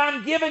 God,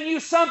 I'm giving you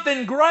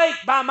something great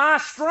by my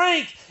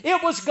strength.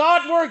 It was,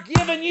 God, we're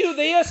giving you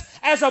this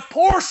as a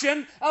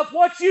portion of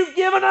what you've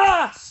given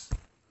us.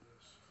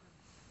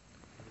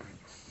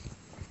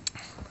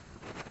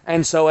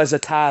 And so as a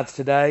tithe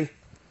today,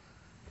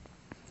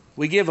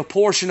 we give a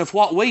portion of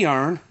what we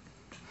earn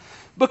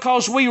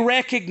because we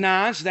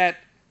recognize that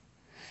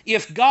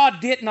if God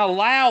didn't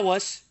allow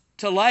us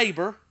to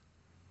labor,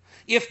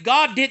 if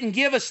God didn't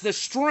give us the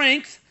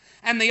strength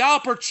and the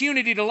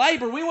opportunity to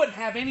labor, we wouldn't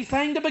have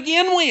anything to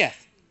begin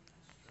with.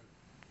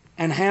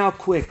 And how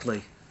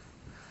quickly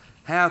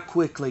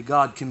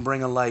God can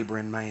bring a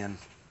laboring man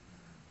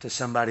to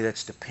somebody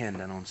that's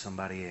dependent on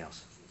somebody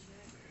else.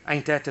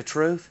 Ain't that the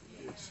truth?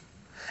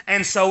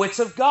 And so it's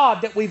of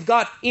God that we've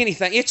got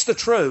anything. It's the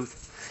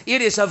truth.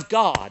 It is of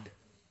God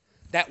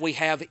that we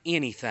have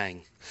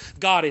anything.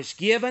 God is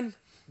given.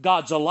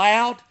 God's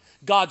allowed.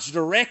 God's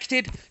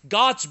directed.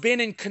 God's been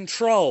in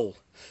control.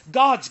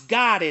 God's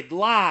guided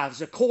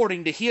lives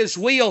according to His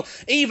will,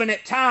 even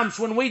at times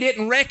when we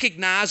didn't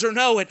recognize or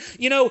know it.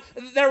 You know,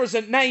 there was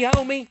a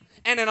Naomi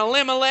and an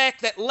Elimelech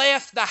that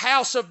left the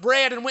house of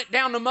bread and went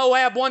down to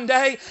Moab one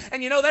day.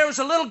 And you know, there was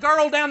a little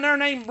girl down there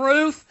named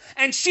Ruth,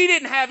 and she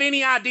didn't have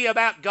any idea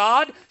about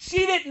God.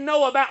 She didn't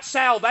know about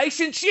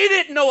salvation. She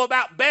didn't know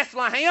about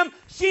Bethlehem.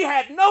 She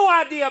had no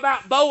idea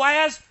about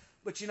Boaz.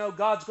 But you know,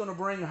 God's going to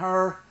bring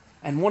her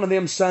and one of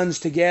them sons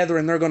together,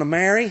 and they're going to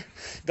marry.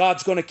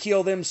 God's going to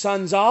kill them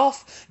sons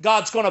off.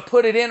 God's going to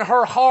put it in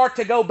her heart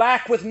to go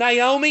back with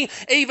Naomi,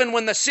 even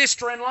when the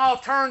sister-in-law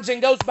turns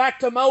and goes back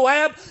to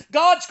Moab.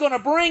 God's going to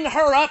bring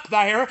her up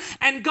there,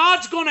 and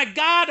God's going to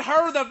guide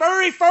her the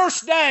very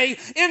first day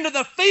into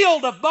the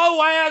field of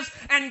Boaz,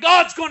 and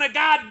God's going to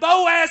guide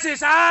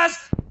Boaz's eyes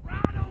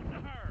right on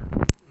to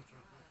her.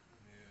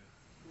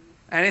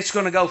 And it's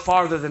going to go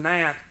farther than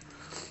that.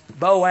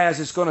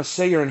 Boaz is going to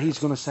see her, and he's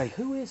going to say,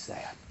 "Who is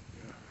that?"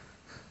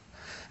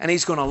 And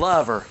he's going to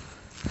love her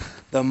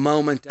the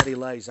moment that he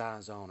lays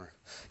eyes on her.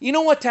 You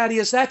know what that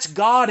is? That's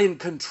God in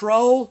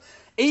control,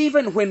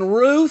 even when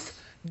Ruth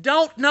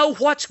don't know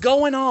what's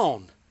going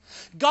on.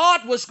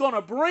 God was going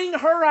to bring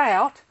her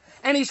out,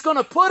 and He's going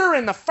to put her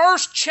in the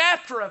first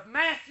chapter of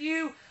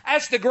Matthew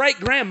as the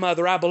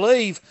great-grandmother, I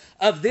believe,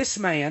 of this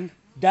man,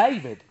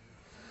 David.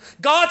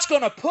 God's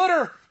going to put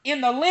her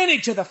in the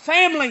lineage of the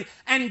family,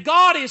 and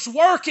God is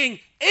working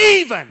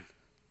even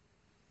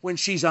when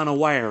she's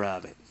unaware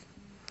of it.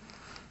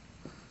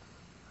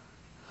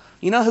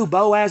 You know who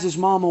Boaz's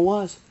mama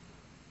was?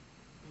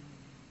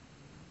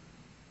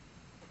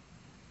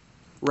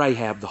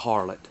 Rahab the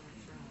harlot.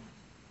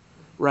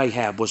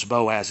 Rahab was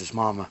Boaz's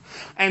mama.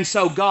 And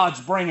so God's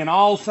bringing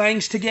all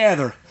things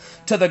together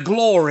to the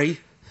glory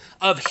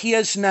of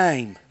His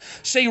name.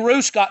 See,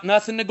 Ruth's got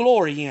nothing to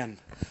glory in.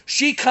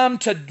 She come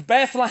to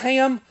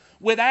Bethlehem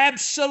with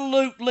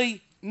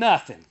absolutely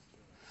nothing.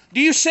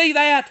 Do you see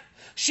that?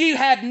 She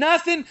had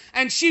nothing,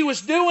 and she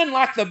was doing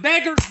like the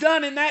beggars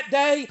done in that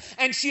day,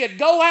 and she'd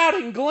go out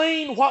and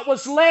glean what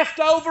was left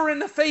over in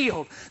the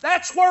field.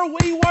 That's where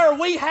we were.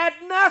 We had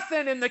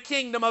nothing in the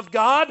kingdom of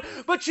God,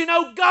 but you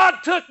know, God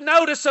took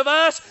notice of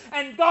us,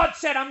 and God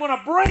said, I'm going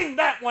to bring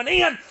that one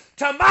in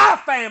to my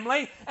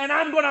family, and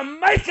I'm going to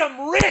make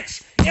them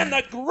rich in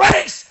the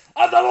grace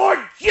of the Lord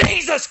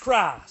Jesus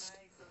Christ.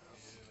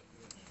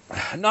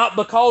 Not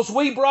because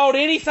we brought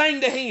anything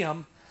to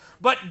Him,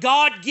 but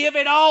God give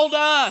it all to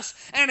us.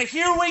 And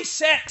here we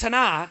sit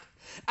tonight,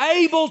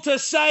 able to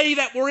say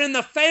that we're in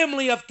the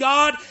family of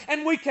God,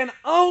 and we can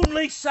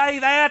only say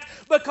that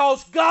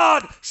because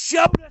God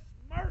showed us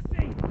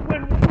mercy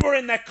when we were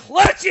in the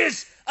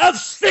clutches of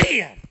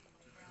sin.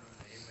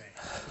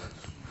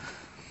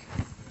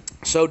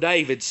 So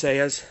David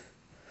says,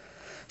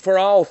 "For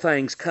all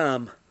things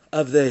come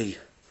of thee,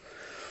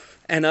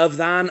 and of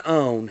thine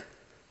own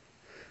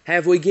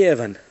have we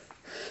given."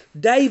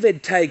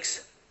 David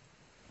takes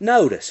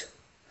notice,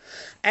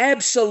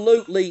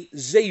 absolutely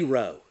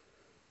zero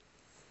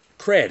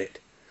credit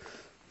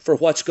for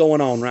what's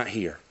going on right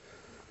here.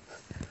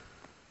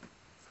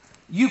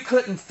 You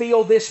couldn't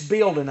fill this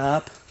building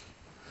up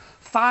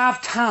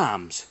 5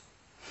 times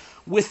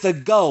with the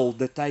gold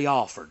that they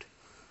offered.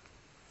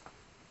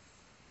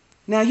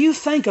 Now you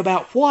think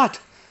about what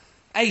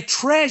a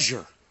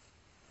treasure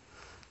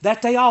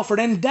that they offered,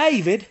 and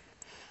David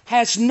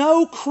has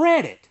no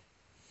credit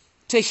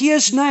to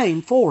his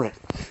name for it.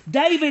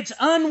 David's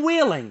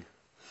unwilling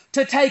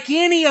to take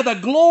any of the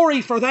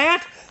glory for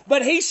that,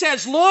 but he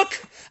says,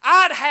 "Look,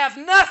 I'd have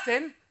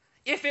nothing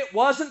if it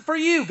wasn't for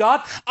you,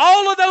 God.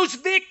 All of those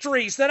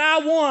victories that I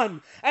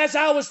won as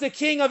I was the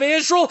king of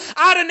Israel,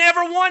 I'd have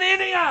never won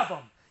any of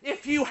them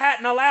if you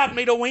hadn't allowed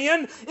me to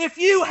win. If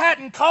you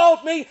hadn't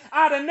called me,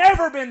 I'd have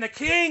never been the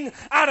king.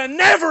 I'd have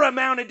never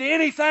amounted to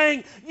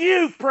anything.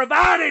 You've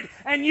provided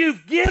and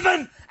you've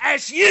given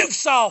as you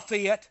saw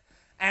fit,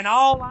 and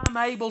all I'm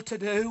able to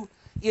do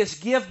is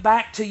give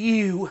back to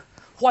you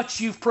what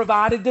you've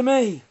provided to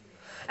me."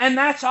 And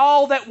that's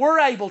all that we're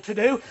able to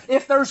do.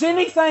 If there's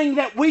anything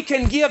that we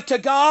can give to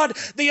God,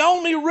 the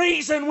only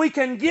reason we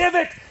can give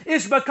it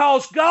is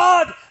because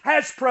God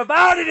has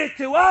provided it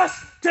to us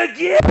to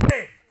give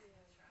it.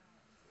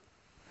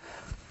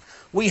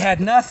 We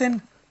had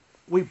nothing.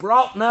 We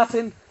brought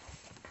nothing.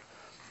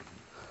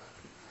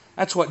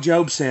 That's what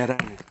Job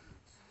said.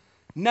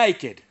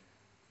 "Naked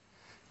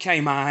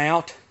came I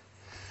out,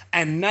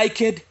 and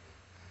naked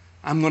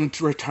I'm going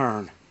to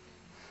return.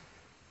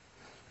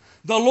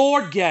 The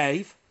Lord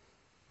gave,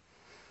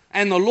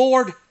 and the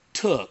Lord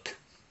took.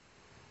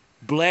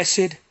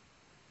 Blessed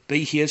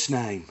be his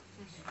name."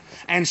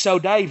 And so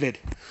David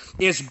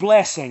is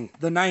blessing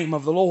the name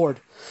of the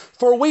Lord.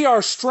 "For we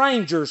are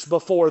strangers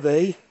before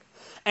thee,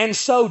 and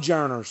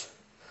sojourners."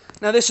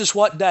 Now this is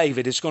what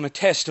David is going to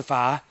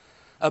testify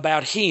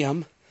about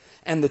him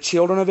and the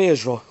children of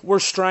Israel. We're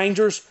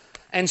strangers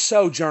and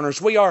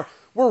sojourners. We're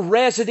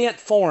resident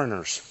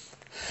foreigners.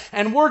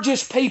 And we're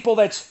just people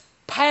that's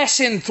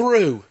passing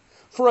through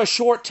for a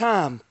short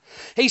time.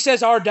 He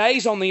says our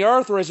days on the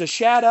earth are as a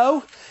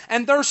shadow,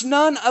 and there's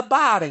none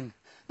abiding.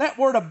 That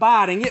word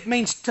abiding, it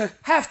means to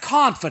have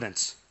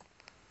confidence.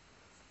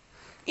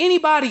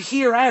 Anybody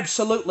here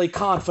absolutely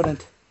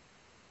confident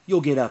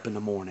you'll get up in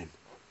the morning?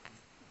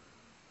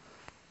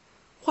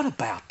 What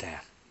about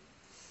that?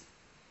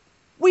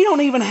 We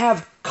don't even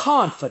have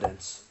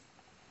confidence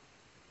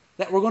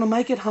that we're going to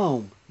make it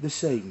home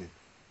this evening.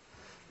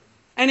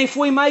 And if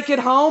we make it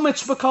home,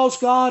 it's because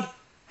God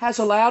has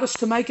allowed us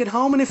to make it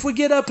home. And if we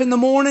get up in the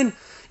morning,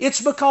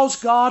 it's because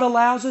God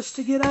allows us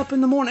to get up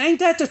in the morning. Ain't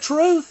that the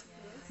truth?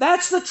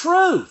 That's the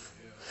truth.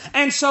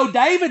 And so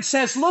David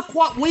says, look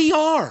what we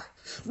are.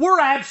 We're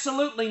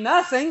absolutely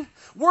nothing.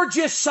 We're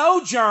just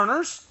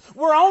sojourners.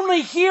 We're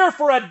only here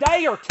for a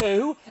day or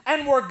two,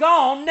 and we're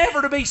gone,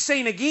 never to be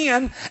seen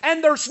again.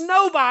 And there's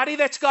nobody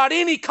that's got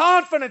any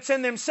confidence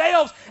in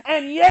themselves,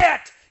 and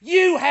yet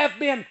you have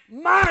been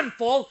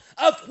mindful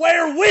of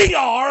where we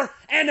are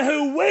and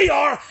who we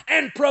are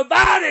and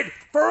provided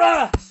for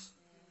us.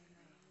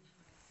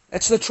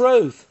 That's the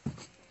truth.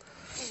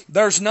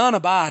 There's none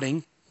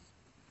abiding.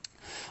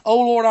 O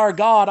Lord our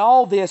God,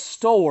 all this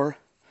store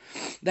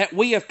that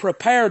we have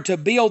prepared to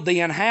build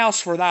thee an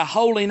house for thy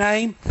holy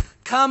name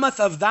cometh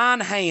of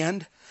thine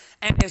hand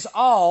and is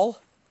all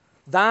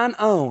thine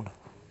own.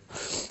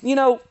 You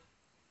know,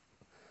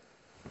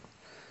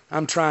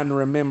 I'm trying to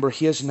remember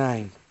his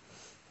name.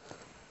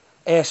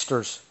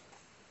 Esther's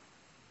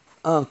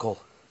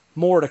uncle,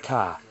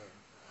 Mordecai.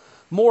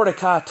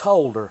 Mordecai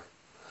told her,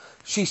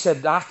 she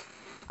said,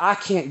 I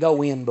can't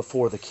go in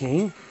before the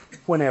king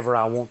whenever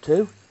I want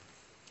to.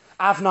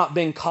 I've not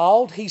been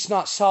called. He's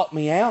not sought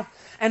me out.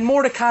 And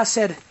Mordecai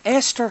said,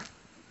 Esther,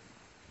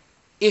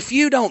 if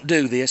you don't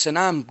do this, and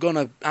I'm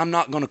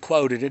not going to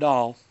quote it at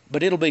all,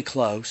 but it'll be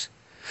close.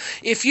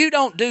 If you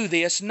don't do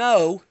this,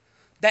 know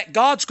that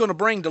God's going to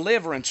bring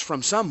deliverance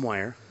from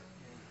somewhere.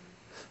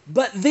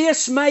 But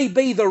this may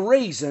be the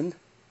reason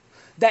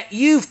that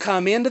you've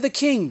come into the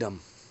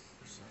kingdom.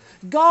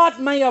 God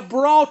may have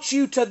brought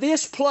you to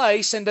this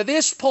place and to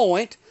this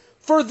point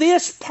for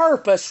this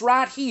purpose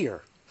right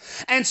here.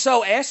 And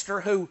so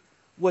Esther, who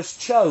was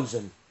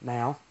chosen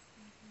now,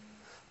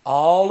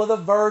 all of the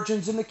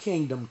virgins in the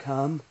kingdom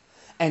come,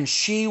 and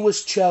she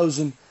was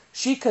chosen.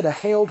 She could have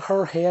held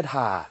her head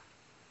high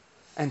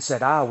and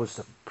said, I was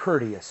the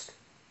prettiest,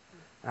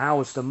 and I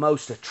was the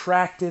most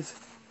attractive,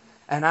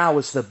 and I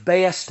was the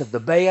best of the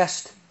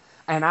best,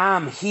 and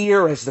I'm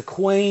here as the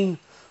queen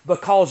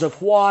because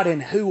of what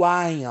and who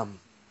I am.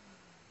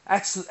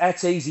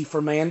 That's easy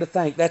for man to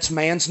think. That's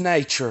man's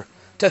nature,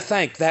 to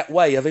think that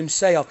way of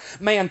himself.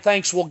 Man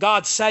thinks, well,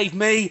 God saved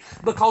me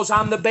because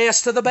I'm the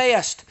best of the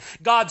best.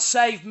 God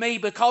saved me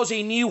because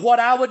He knew what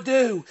I would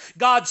do.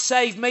 God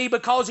saved me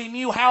because He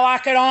knew how I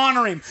could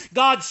honor Him.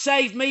 God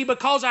saved me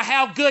because of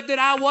how good that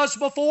I was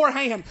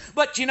beforehand.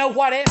 But you know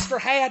what Esther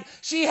had?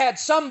 She had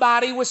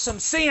somebody with some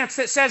sense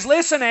that says,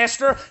 listen,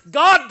 Esther,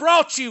 God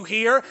brought you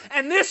here,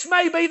 and this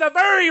may be the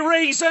very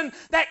reason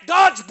that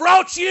God's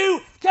brought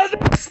you to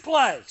this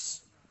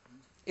place.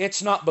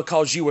 It's not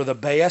because you were the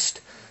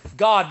best.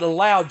 God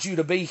allowed you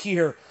to be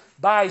here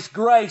by His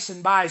grace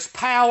and by His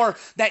power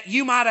that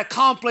you might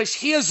accomplish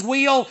His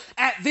will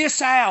at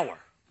this hour.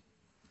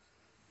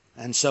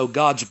 And so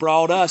God's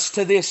brought us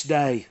to this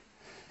day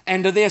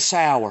and to this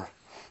hour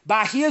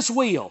by His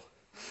will,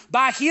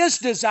 by His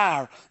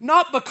desire,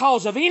 not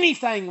because of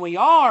anything we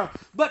are,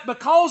 but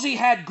because He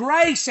had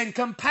grace and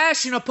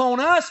compassion upon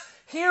us.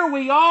 Here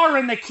we are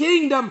in the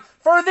kingdom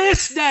for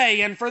this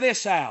day and for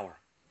this hour.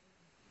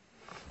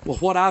 Well,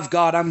 what I've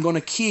got, I'm going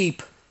to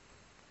keep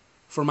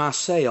for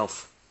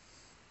myself.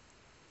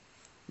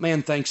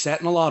 Man thinks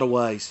that in a lot of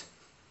ways,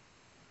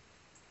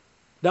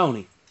 don't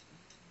he?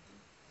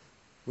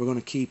 We're going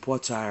to keep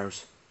what's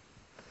ours.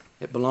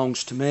 It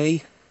belongs to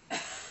me.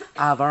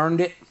 I've earned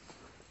it.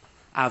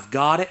 I've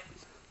got it.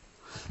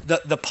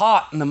 The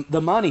pot, and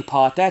the money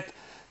pot,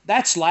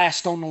 that's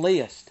last on the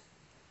list.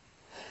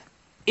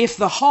 If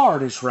the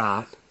heart is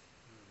right,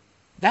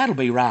 that'll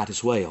be right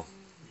as well.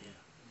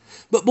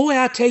 But boy,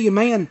 I tell you,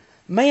 man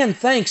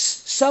thinks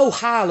so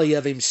highly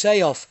of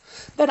himself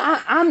that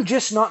I'm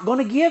just not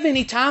going to give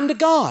any time to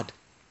God.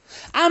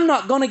 I'm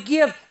not going to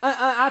give.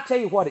 I tell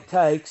you what it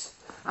takes.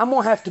 I'm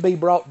going to have to be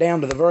brought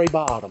down to the very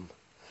bottom.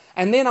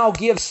 And then I'll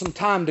give some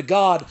time to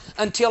God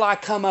until I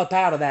come up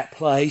out of that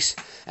place.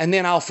 And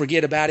then I'll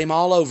forget about Him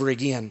all over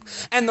again.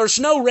 And there's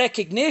no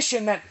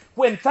recognition that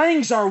when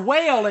things are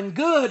well and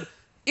good,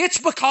 it's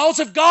because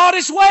of God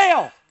as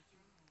well.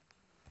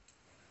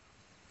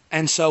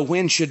 And so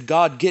when should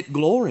God get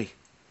glory?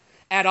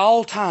 At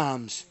all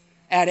times,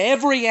 at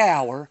every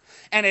hour,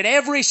 and at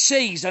every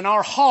season,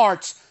 our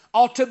hearts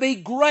ought to be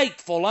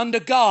grateful unto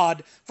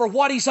God for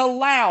what He's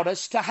allowed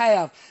us to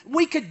have.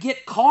 We could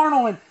get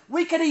carnal and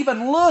we could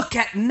even look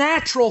at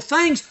natural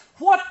things.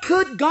 What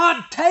could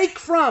God take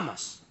from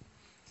us?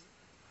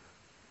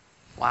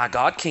 Why,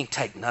 God can't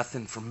take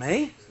nothing from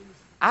me.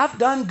 I've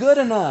done good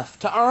enough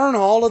to earn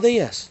all of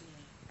this.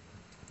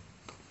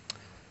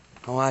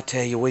 Oh, I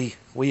tell you,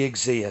 we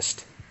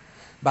exist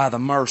by the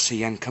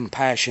mercy and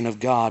compassion of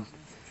God.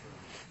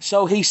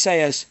 So He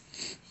says,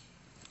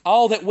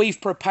 all that we've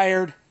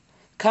prepared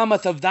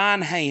cometh of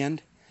Thine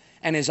hand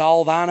and is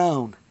all Thine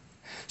own.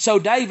 So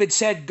David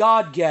said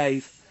God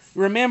gave.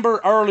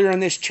 Remember earlier in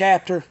this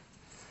chapter,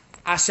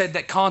 I said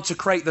that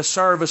consecrate the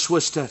service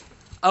was to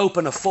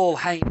open a full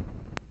hand.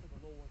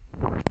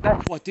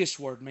 That's what this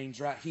word means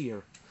right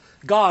here.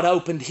 God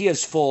opened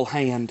His full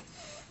hand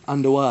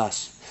unto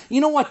us. You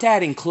know what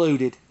that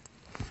included?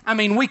 I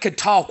mean, we could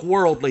talk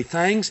worldly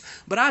things,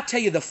 but I tell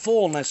you the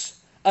fullness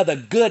of the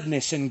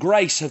goodness and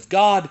grace of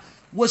God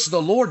was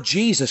the Lord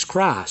Jesus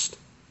Christ.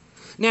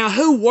 Now,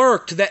 who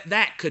worked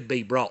that could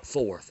be brought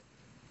forth?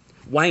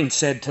 Wayne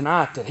said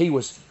tonight that he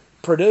was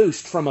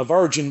produced from a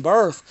virgin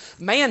birth.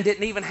 Man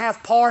didn't even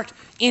have part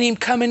in him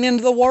coming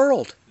into the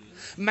world.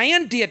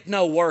 Man did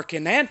no work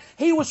in that.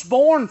 He was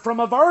born from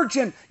a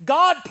virgin.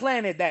 God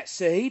planted that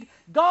seed.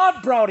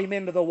 God brought him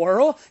into the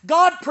world.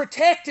 God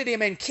protected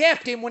him and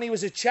kept him when he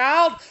was a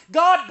child.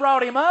 God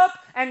brought him up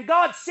and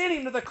God sent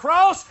him to the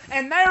cross,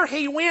 and there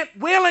He went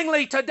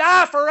willingly to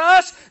die for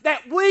us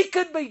that we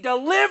could be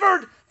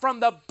delivered from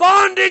the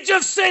bondage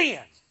of sin.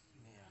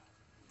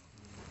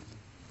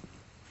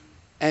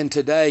 And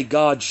today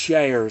God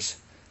shares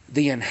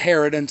the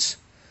inheritance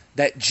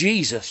that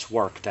Jesus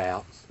worked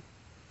out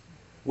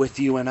with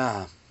you and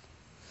I.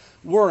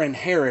 We're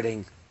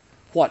inheriting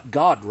what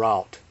God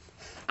wrought.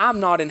 I'm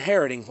not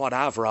inheriting what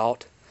I've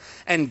wrought.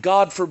 And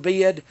God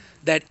forbid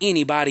that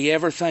anybody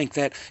ever think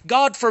that.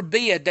 God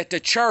forbid that the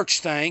church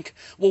think,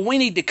 well, we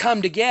need to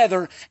come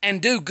together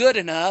and do good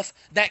enough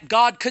that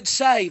God could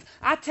save.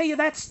 I tell you,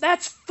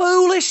 that's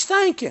foolish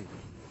thinking.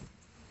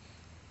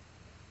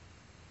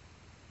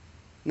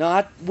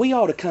 No, we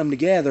ought to come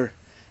together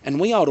and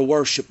we ought to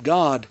worship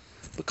God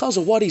because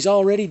of what He's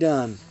already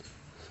done.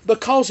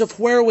 Because of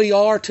where we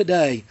are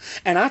today.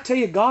 And I tell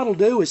you, God will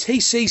do as He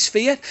sees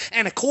fit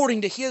and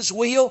according to His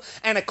will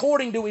and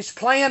according to His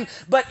plan.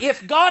 But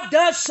if God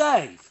does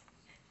save,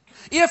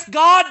 if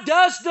God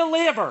does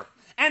deliver,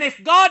 and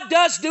if God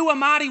does do a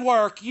mighty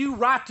work, you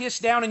write this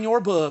down in your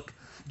book.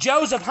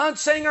 Joseph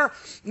Huntsinger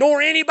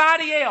nor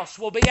anybody else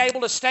will be able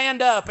to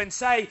stand up and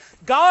say,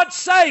 God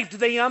saved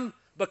them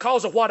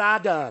because of what I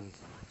done.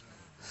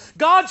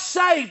 God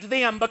saved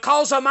them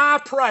because of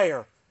my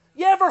prayer.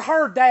 You ever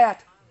heard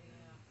that?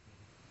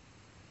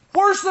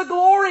 Where's the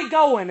glory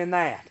going in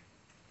that?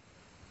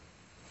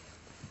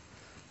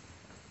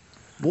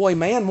 Boy,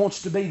 man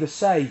wants to be the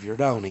Savior,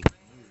 don't he?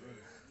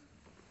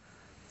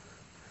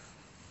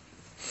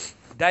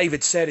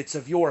 David said it's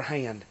of your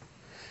hand.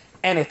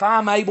 And if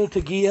I'm able to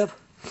give,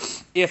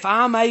 if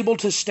I'm able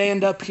to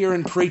stand up here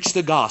and preach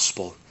the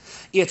gospel,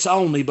 it's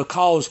only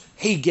because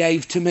He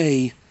gave to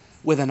me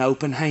with an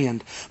open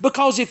hand.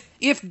 Because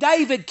if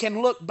David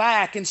can look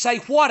back and say,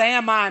 what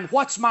am I and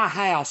what's my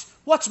house,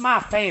 what's my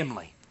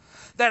family,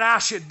 that I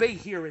should be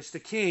here as the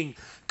king,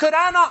 could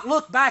I not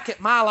look back at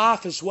my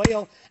life as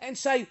well and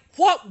say,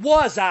 what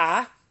was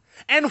I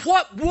and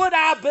what would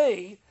I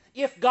be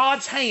if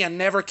God's hand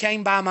never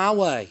came by my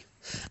way?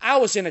 I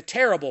was in a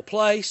terrible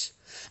place.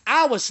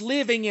 I was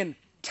living in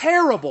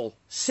terrible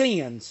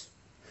sins,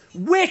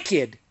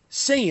 wicked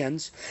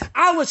sins.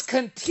 I was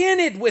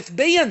contented with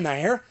being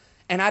there,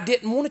 and I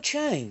didn't want to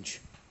change.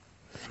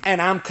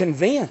 And I'm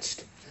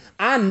convinced,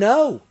 I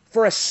know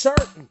for a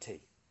certainty,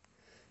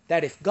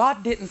 that if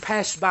God didn't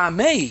pass by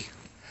me,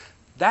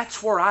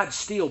 that's where I'd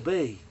still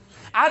be.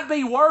 I'd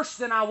be worse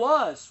than I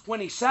was when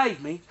He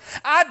saved me.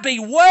 I'd be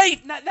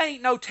there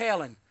ain't no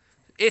telling.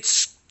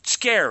 It's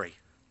scary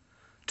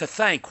to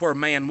think where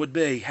man would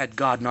be had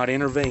God not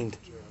intervened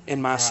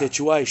in my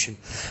situation.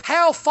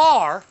 How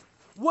far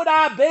would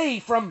I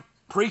be from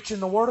preaching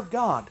the Word of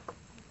God?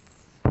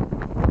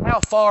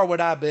 How far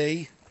would I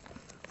be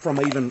from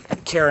even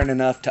caring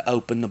enough to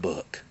open the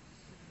book?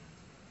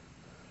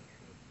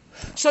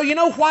 So you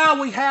know why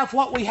we have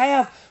what we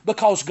have?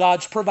 Because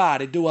God's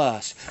provided to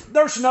us.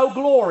 There's no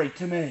glory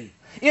to me.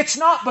 It's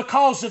not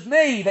because of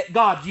me that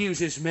God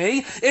uses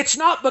me. It's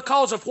not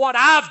because of what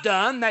I've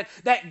done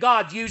that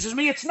God uses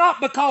me. It's not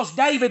because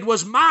David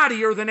was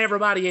mightier than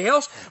everybody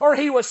else, or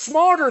he was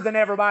smarter than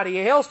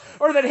everybody else,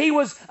 or that he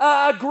was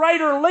a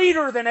greater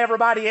leader than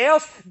everybody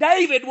else.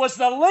 David was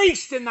the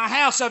least in the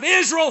house of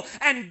Israel,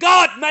 and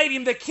God made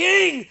him the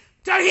king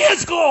to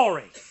His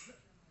glory.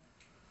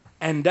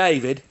 And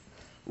David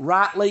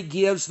rightly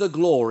gives the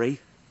glory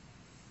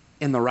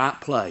in the right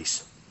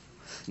place.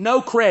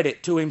 No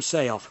credit to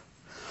himself.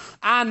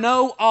 I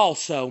know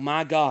also,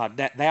 my God,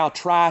 that Thou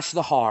triest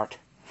the heart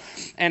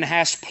and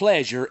hast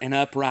pleasure in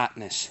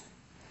uprightness.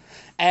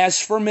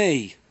 As for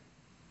me,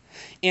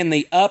 in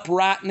the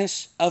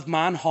uprightness of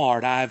mine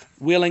heart I have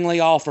willingly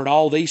offered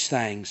all these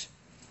things.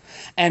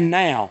 And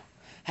now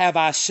have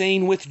I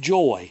seen with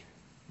joy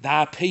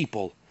Thy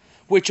people,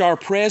 which are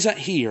present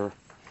here,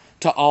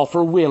 to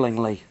offer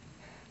willingly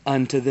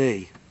unto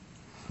Thee.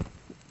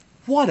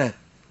 What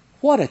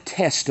a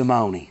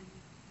testimony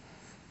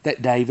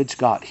that David's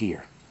got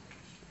here.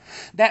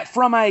 That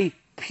from a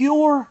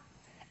pure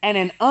and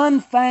an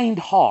unfeigned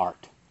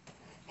heart,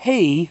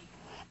 he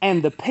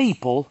and the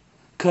people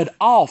could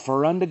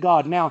offer unto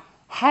God. Now,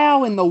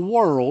 how in the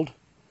world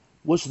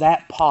was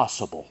that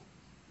possible?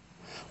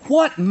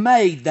 What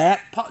made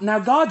that Now,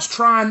 God's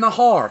trying the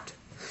heart,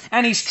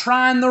 and He's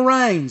trying the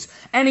reins,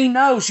 and He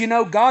knows,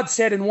 God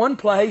said in one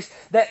place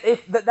that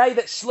if they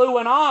that slew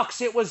an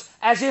ox, it was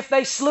as if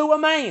they slew a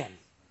man.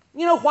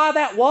 You know why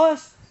that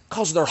was?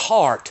 Because their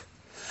heart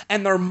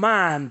and their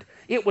mind,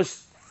 it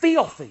was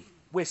filthy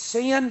with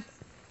sin.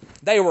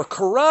 They were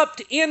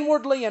corrupt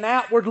inwardly and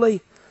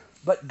outwardly.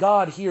 But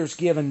God here's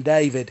given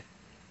David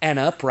an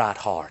upright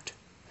heart.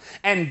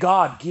 And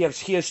God gives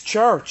His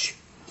church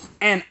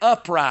an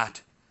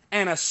upright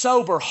and a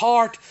sober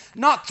heart,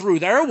 not through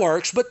their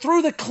works, but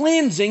through the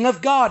cleansing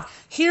of God.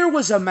 Here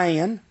was a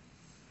man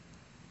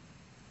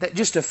that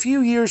just a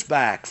few years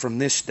back from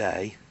this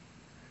day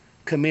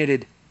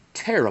committed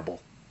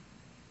terrible,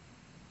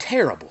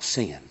 terrible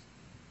sin.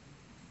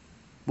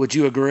 Would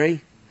you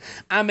agree?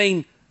 I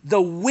mean,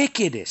 the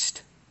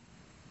wickedest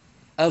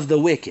of the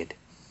wicked,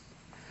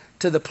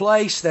 to the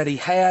place that he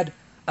had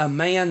a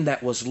man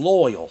that was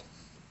loyal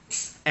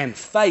and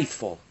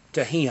faithful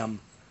to him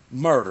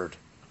murdered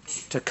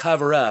to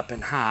cover up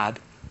and hide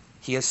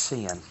his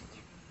sin.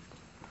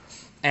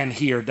 And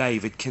here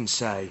David can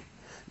say,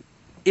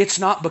 it's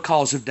not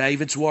because of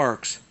David's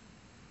works.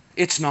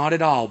 It's not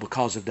at all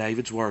because of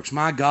David's works.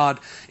 My God,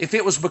 if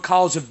it was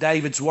because of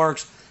David's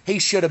works, he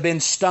should have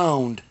been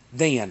stoned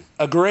then.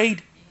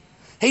 Agreed?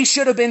 He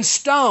should have been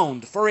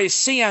stoned for his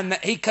sin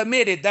that he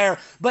committed there.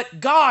 But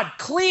God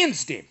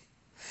cleansed him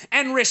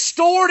and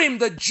restored him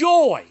the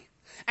joy.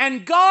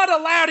 And God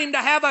allowed him to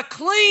have a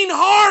clean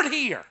heart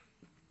here,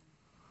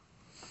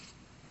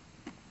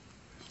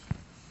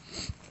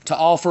 to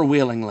offer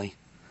willingly.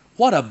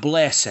 What a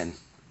blessing,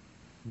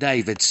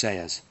 David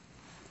says.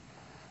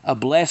 A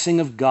blessing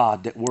of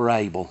God that we're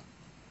able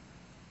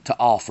to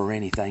offer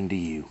anything to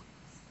you.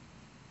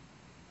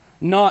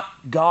 Not,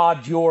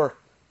 God, you're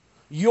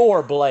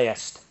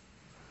blessed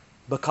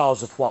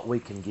because of what we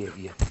can give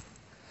you.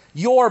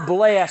 You're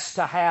blessed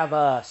to have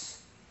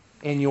us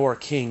in your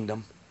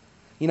kingdom.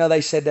 You know,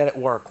 they said that at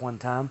work one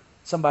time.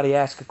 Somebody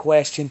asked a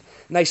question,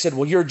 and they said,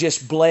 well, you're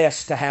just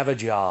blessed to have a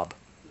job.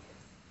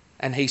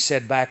 And he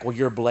said back, well,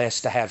 you're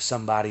blessed to have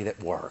somebody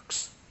that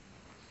works.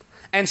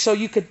 And so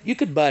you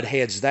could butt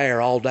heads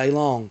there all day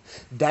long.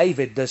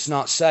 David does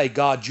not say,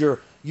 God,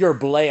 you're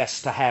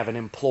blessed to have an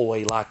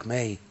employee like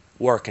me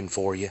working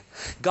for you.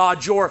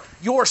 God,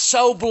 you're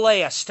so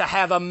blessed to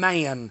have a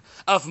man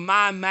of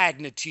my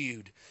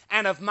magnitude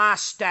and of my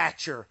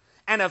stature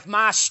and of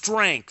my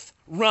strength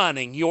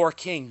running your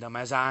kingdom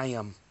as I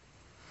am.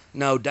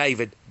 No,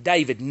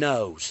 David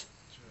knows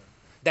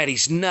that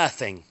he's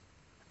nothing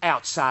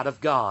outside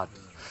of God.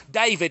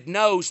 David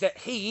knows that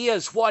he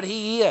is what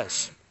he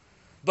is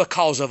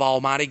because of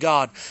Almighty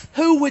God.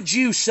 Who would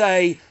you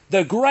say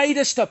the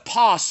greatest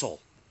apostle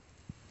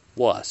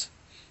was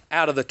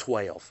out of the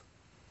 12?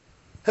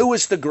 Who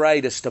was the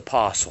greatest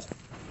apostle?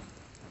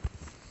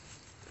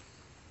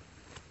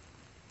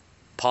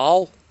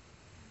 Paul?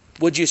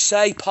 Would you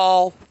say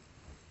Paul?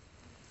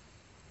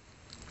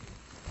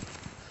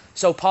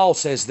 So Paul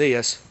says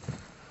this,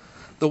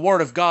 the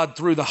Word of God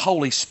through the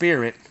Holy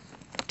Spirit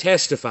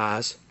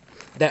testifies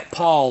that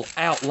Paul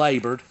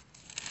outlabored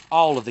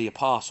all of the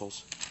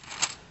apostles.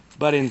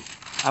 But in,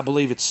 I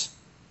believe it's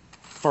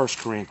 1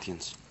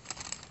 Corinthians.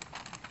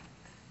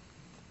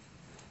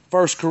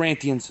 1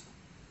 Corinthians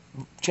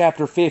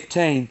chapter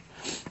 15,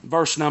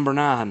 verse number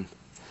 9.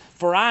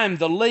 For I am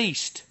the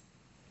least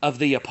of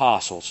the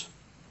apostles,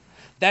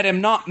 that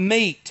am not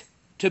meet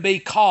to be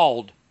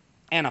called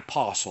an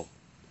apostle,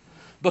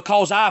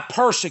 because I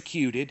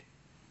persecuted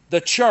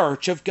the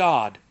church of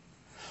God.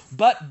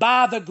 But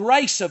by the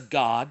grace of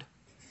God,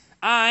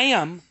 I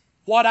am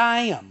what I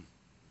am.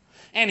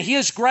 And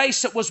His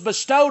grace that was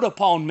bestowed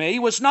upon me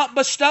was not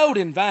bestowed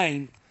in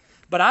vain,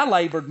 but I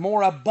labored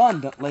more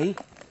abundantly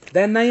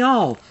than they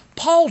all.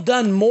 Paul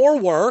done more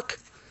work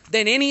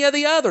than any of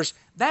the others.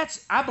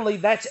 I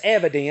believe that's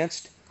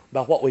evidenced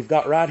by what we've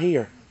got right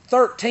here.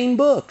 13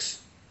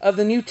 books of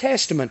the New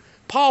Testament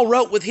Paul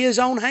wrote with his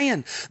own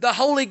hand. The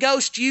Holy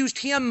Ghost used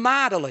him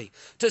mightily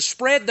to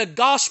spread the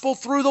gospel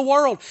through the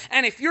world.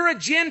 And if you're a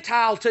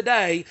Gentile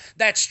today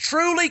that's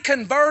truly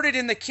converted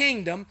in the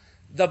kingdom,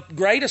 the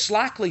greatest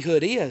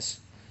likelihood is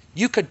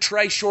you could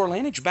trace your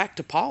lineage back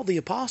to Paul the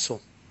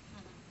Apostle.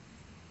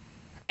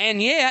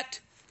 And yet,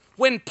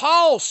 when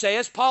Paul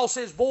says,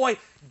 boy,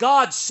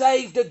 God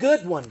saved a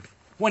good one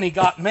when He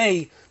got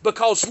me,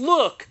 because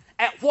look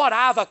at what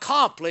I've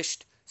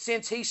accomplished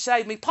since He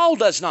saved me. Paul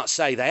does not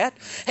say that.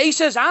 He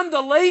says, I'm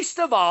the least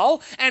of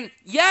all, and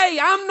yea,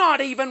 I'm not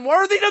even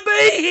worthy to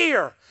be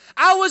here.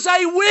 I was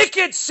a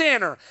wicked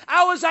sinner.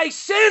 I was a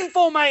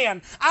sinful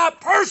man. I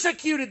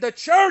persecuted the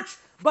church,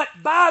 but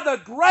by the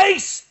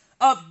grace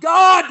of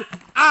God,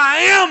 I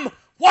am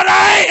what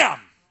I am.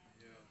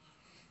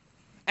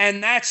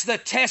 And that's the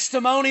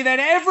testimony that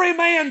every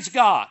man's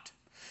got.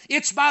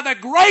 It's by the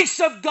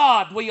grace of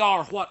God we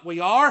are what we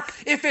are.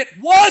 If it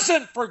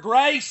wasn't for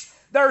grace,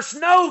 there's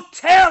no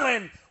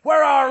telling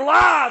where our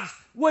lives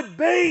would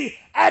be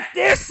at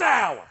this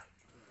hour.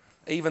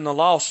 Even the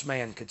lost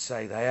man could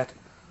say that.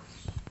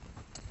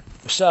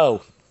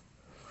 So,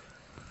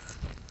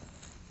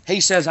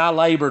 he says, I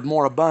labored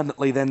more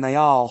abundantly than they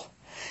all,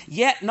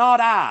 yet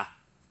not I.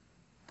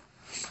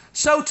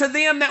 So to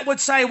them that would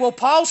say, well,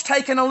 Paul's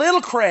taking a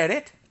little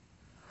credit.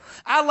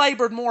 I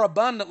labored more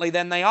abundantly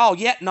than they all,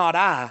 yet not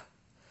I,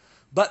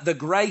 but the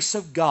grace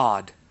of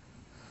God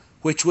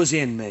which was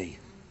in me.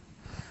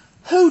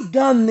 Who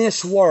done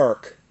this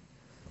work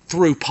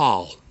through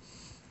Paul?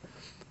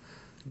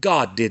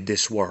 God did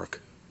this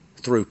work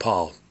through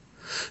Paul.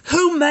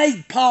 Who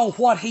made Paul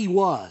what he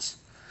was?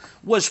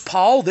 Was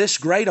Paul this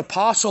great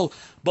apostle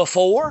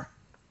before?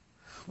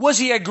 Was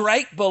he a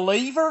great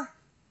believer?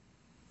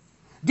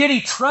 Did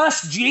he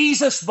trust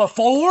Jesus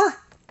before?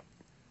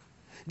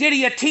 Did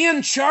he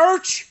attend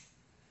church?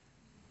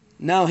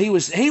 No, he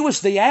was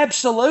the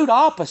absolute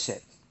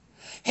opposite.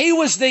 He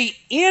was the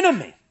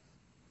enemy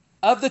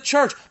of the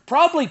church,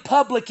 probably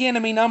public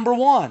enemy number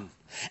one.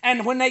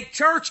 And when the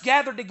church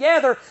gathered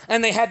together,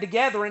 and they had to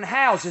gather in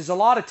houses a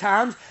lot of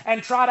times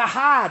and try to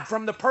hide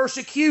from the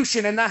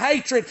persecution and the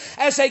hatred,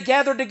 as they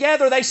gathered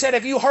together, they said,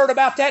 have you heard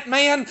about that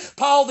man,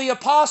 Paul the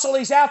Apostle?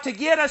 He's out to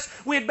get us.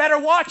 We'd better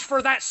watch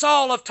for that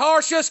Saul of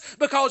Tarsus,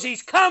 because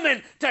he's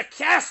coming to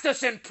cast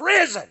us in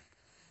prison.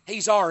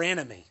 He's our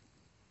enemy.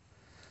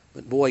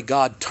 But boy,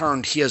 God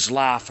turned his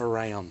life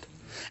around.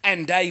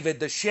 And David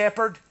the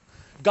shepherd,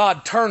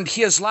 God turned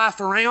his life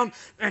around,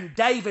 and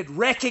David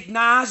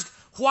recognized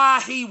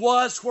why he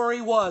was where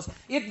he was.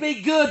 It'd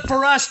be good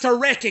for us to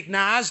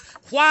recognize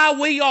why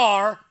we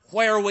are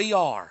where we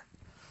are.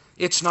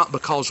 It's not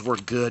because we're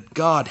good.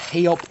 God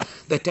help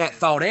that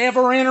thought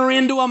ever enter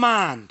into a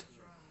mind.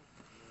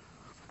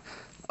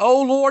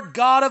 O Lord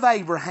God of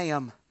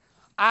Abraham,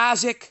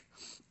 Isaac,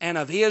 and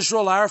of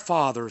Israel our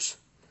fathers,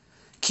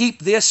 keep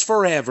this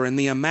forever in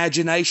the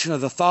imagination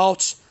of the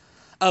thoughts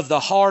of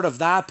the heart of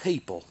thy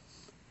people,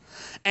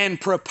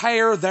 and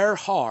prepare their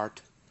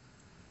heart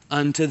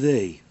unto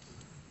thee.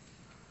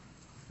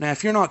 Now,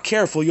 if you're not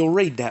careful, you'll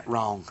read that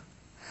wrong.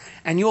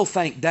 And you'll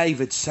think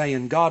David's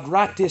saying, God,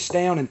 write this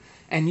down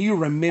and you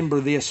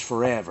remember this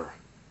forever.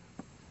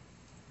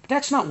 But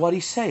that's not what he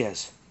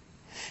says.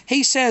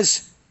 He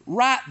says,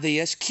 write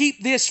this,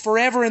 keep this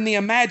forever in the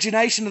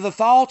imagination of the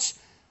thoughts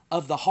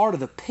of the heart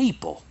of the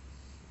people.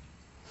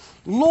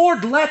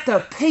 Lord, let the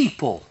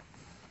people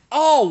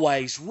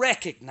always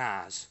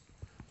recognize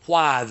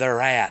why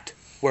they're at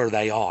where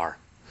they are.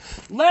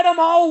 Let them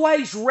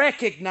always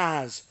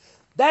recognize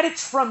that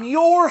it's from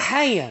your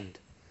hand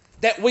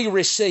that we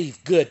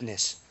receive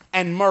goodness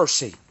and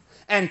mercy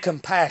and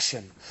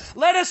compassion.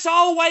 Let us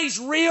always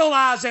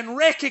realize and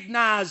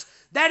recognize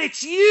that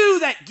it's you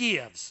that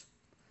gives,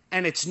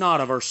 and it's not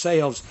of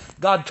ourselves.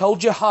 God told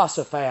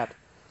Jehoshaphat,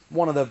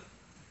 one of the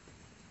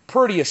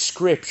prettiest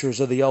scriptures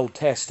of the Old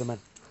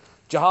Testament.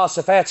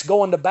 Jehoshaphat's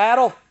going to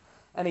battle,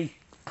 and he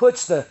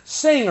puts the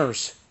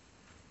singers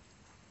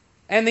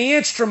and the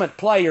instrument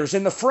players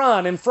in the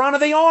front, in front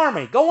of the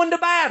army, going to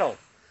battle.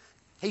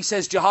 He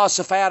says,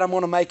 Jehoshaphat, I'm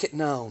going to make it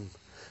known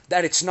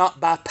that it's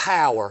not by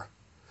power,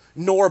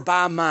 nor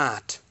by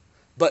might,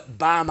 but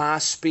by my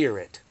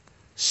Spirit,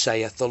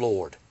 saith the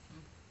Lord.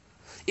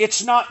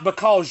 It's not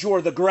because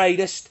you're the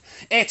greatest.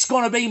 It's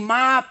going to be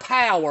my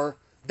power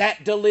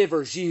that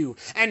delivers you.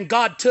 And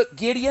God took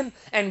Gideon,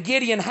 and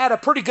Gideon had a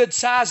pretty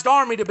good-sized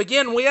army to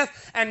begin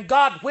with, and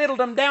God whittled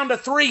them down to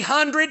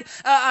 300,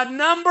 a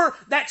number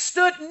that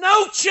stood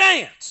no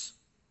chance.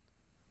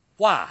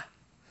 Why?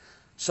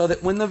 So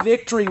that when the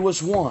victory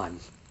was won,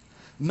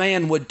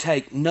 man would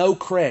take no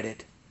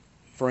credit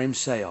for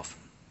himself.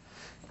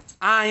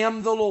 I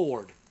am the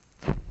Lord.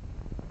 There's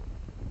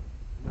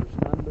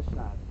none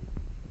beside me.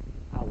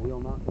 I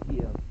will not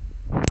give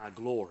my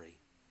glory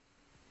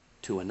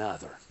to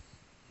another.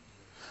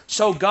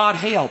 So God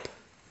help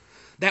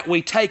that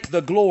we take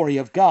the glory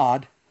of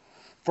God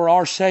for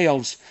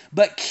ourselves,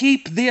 but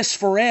keep this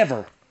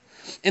forever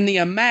in the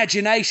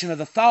imagination of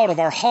the thought of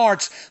our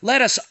hearts.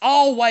 Let us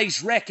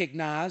always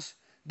recognize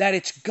that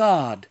it's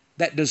God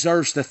that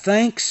deserves the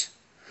thanks,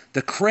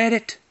 the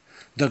credit,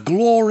 the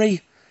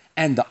glory,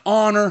 and the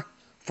honor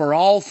for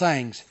all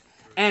things.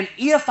 And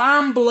if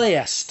I'm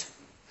blessed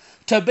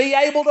to be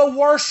able to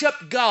worship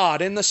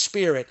God in the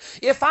Spirit,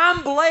 if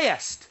I'm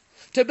blessed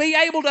to be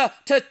able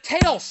to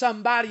tell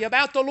somebody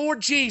about the Lord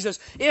Jesus,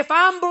 if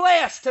I'm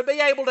blessed to be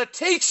able to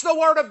teach the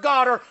Word of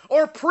God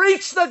or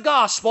preach the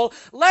gospel,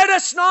 let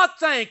us not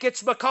think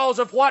it's because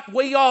of what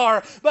we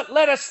are, but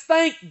let us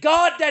thank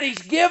God that He's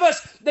given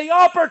us the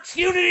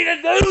opportunity to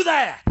do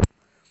that.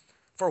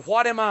 For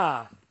what am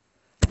I?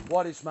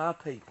 What is my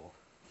people?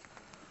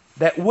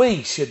 That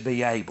we should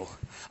be able,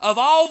 of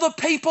all the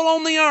people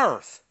on the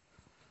earth,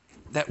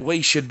 that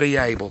we should be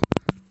able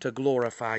to glorify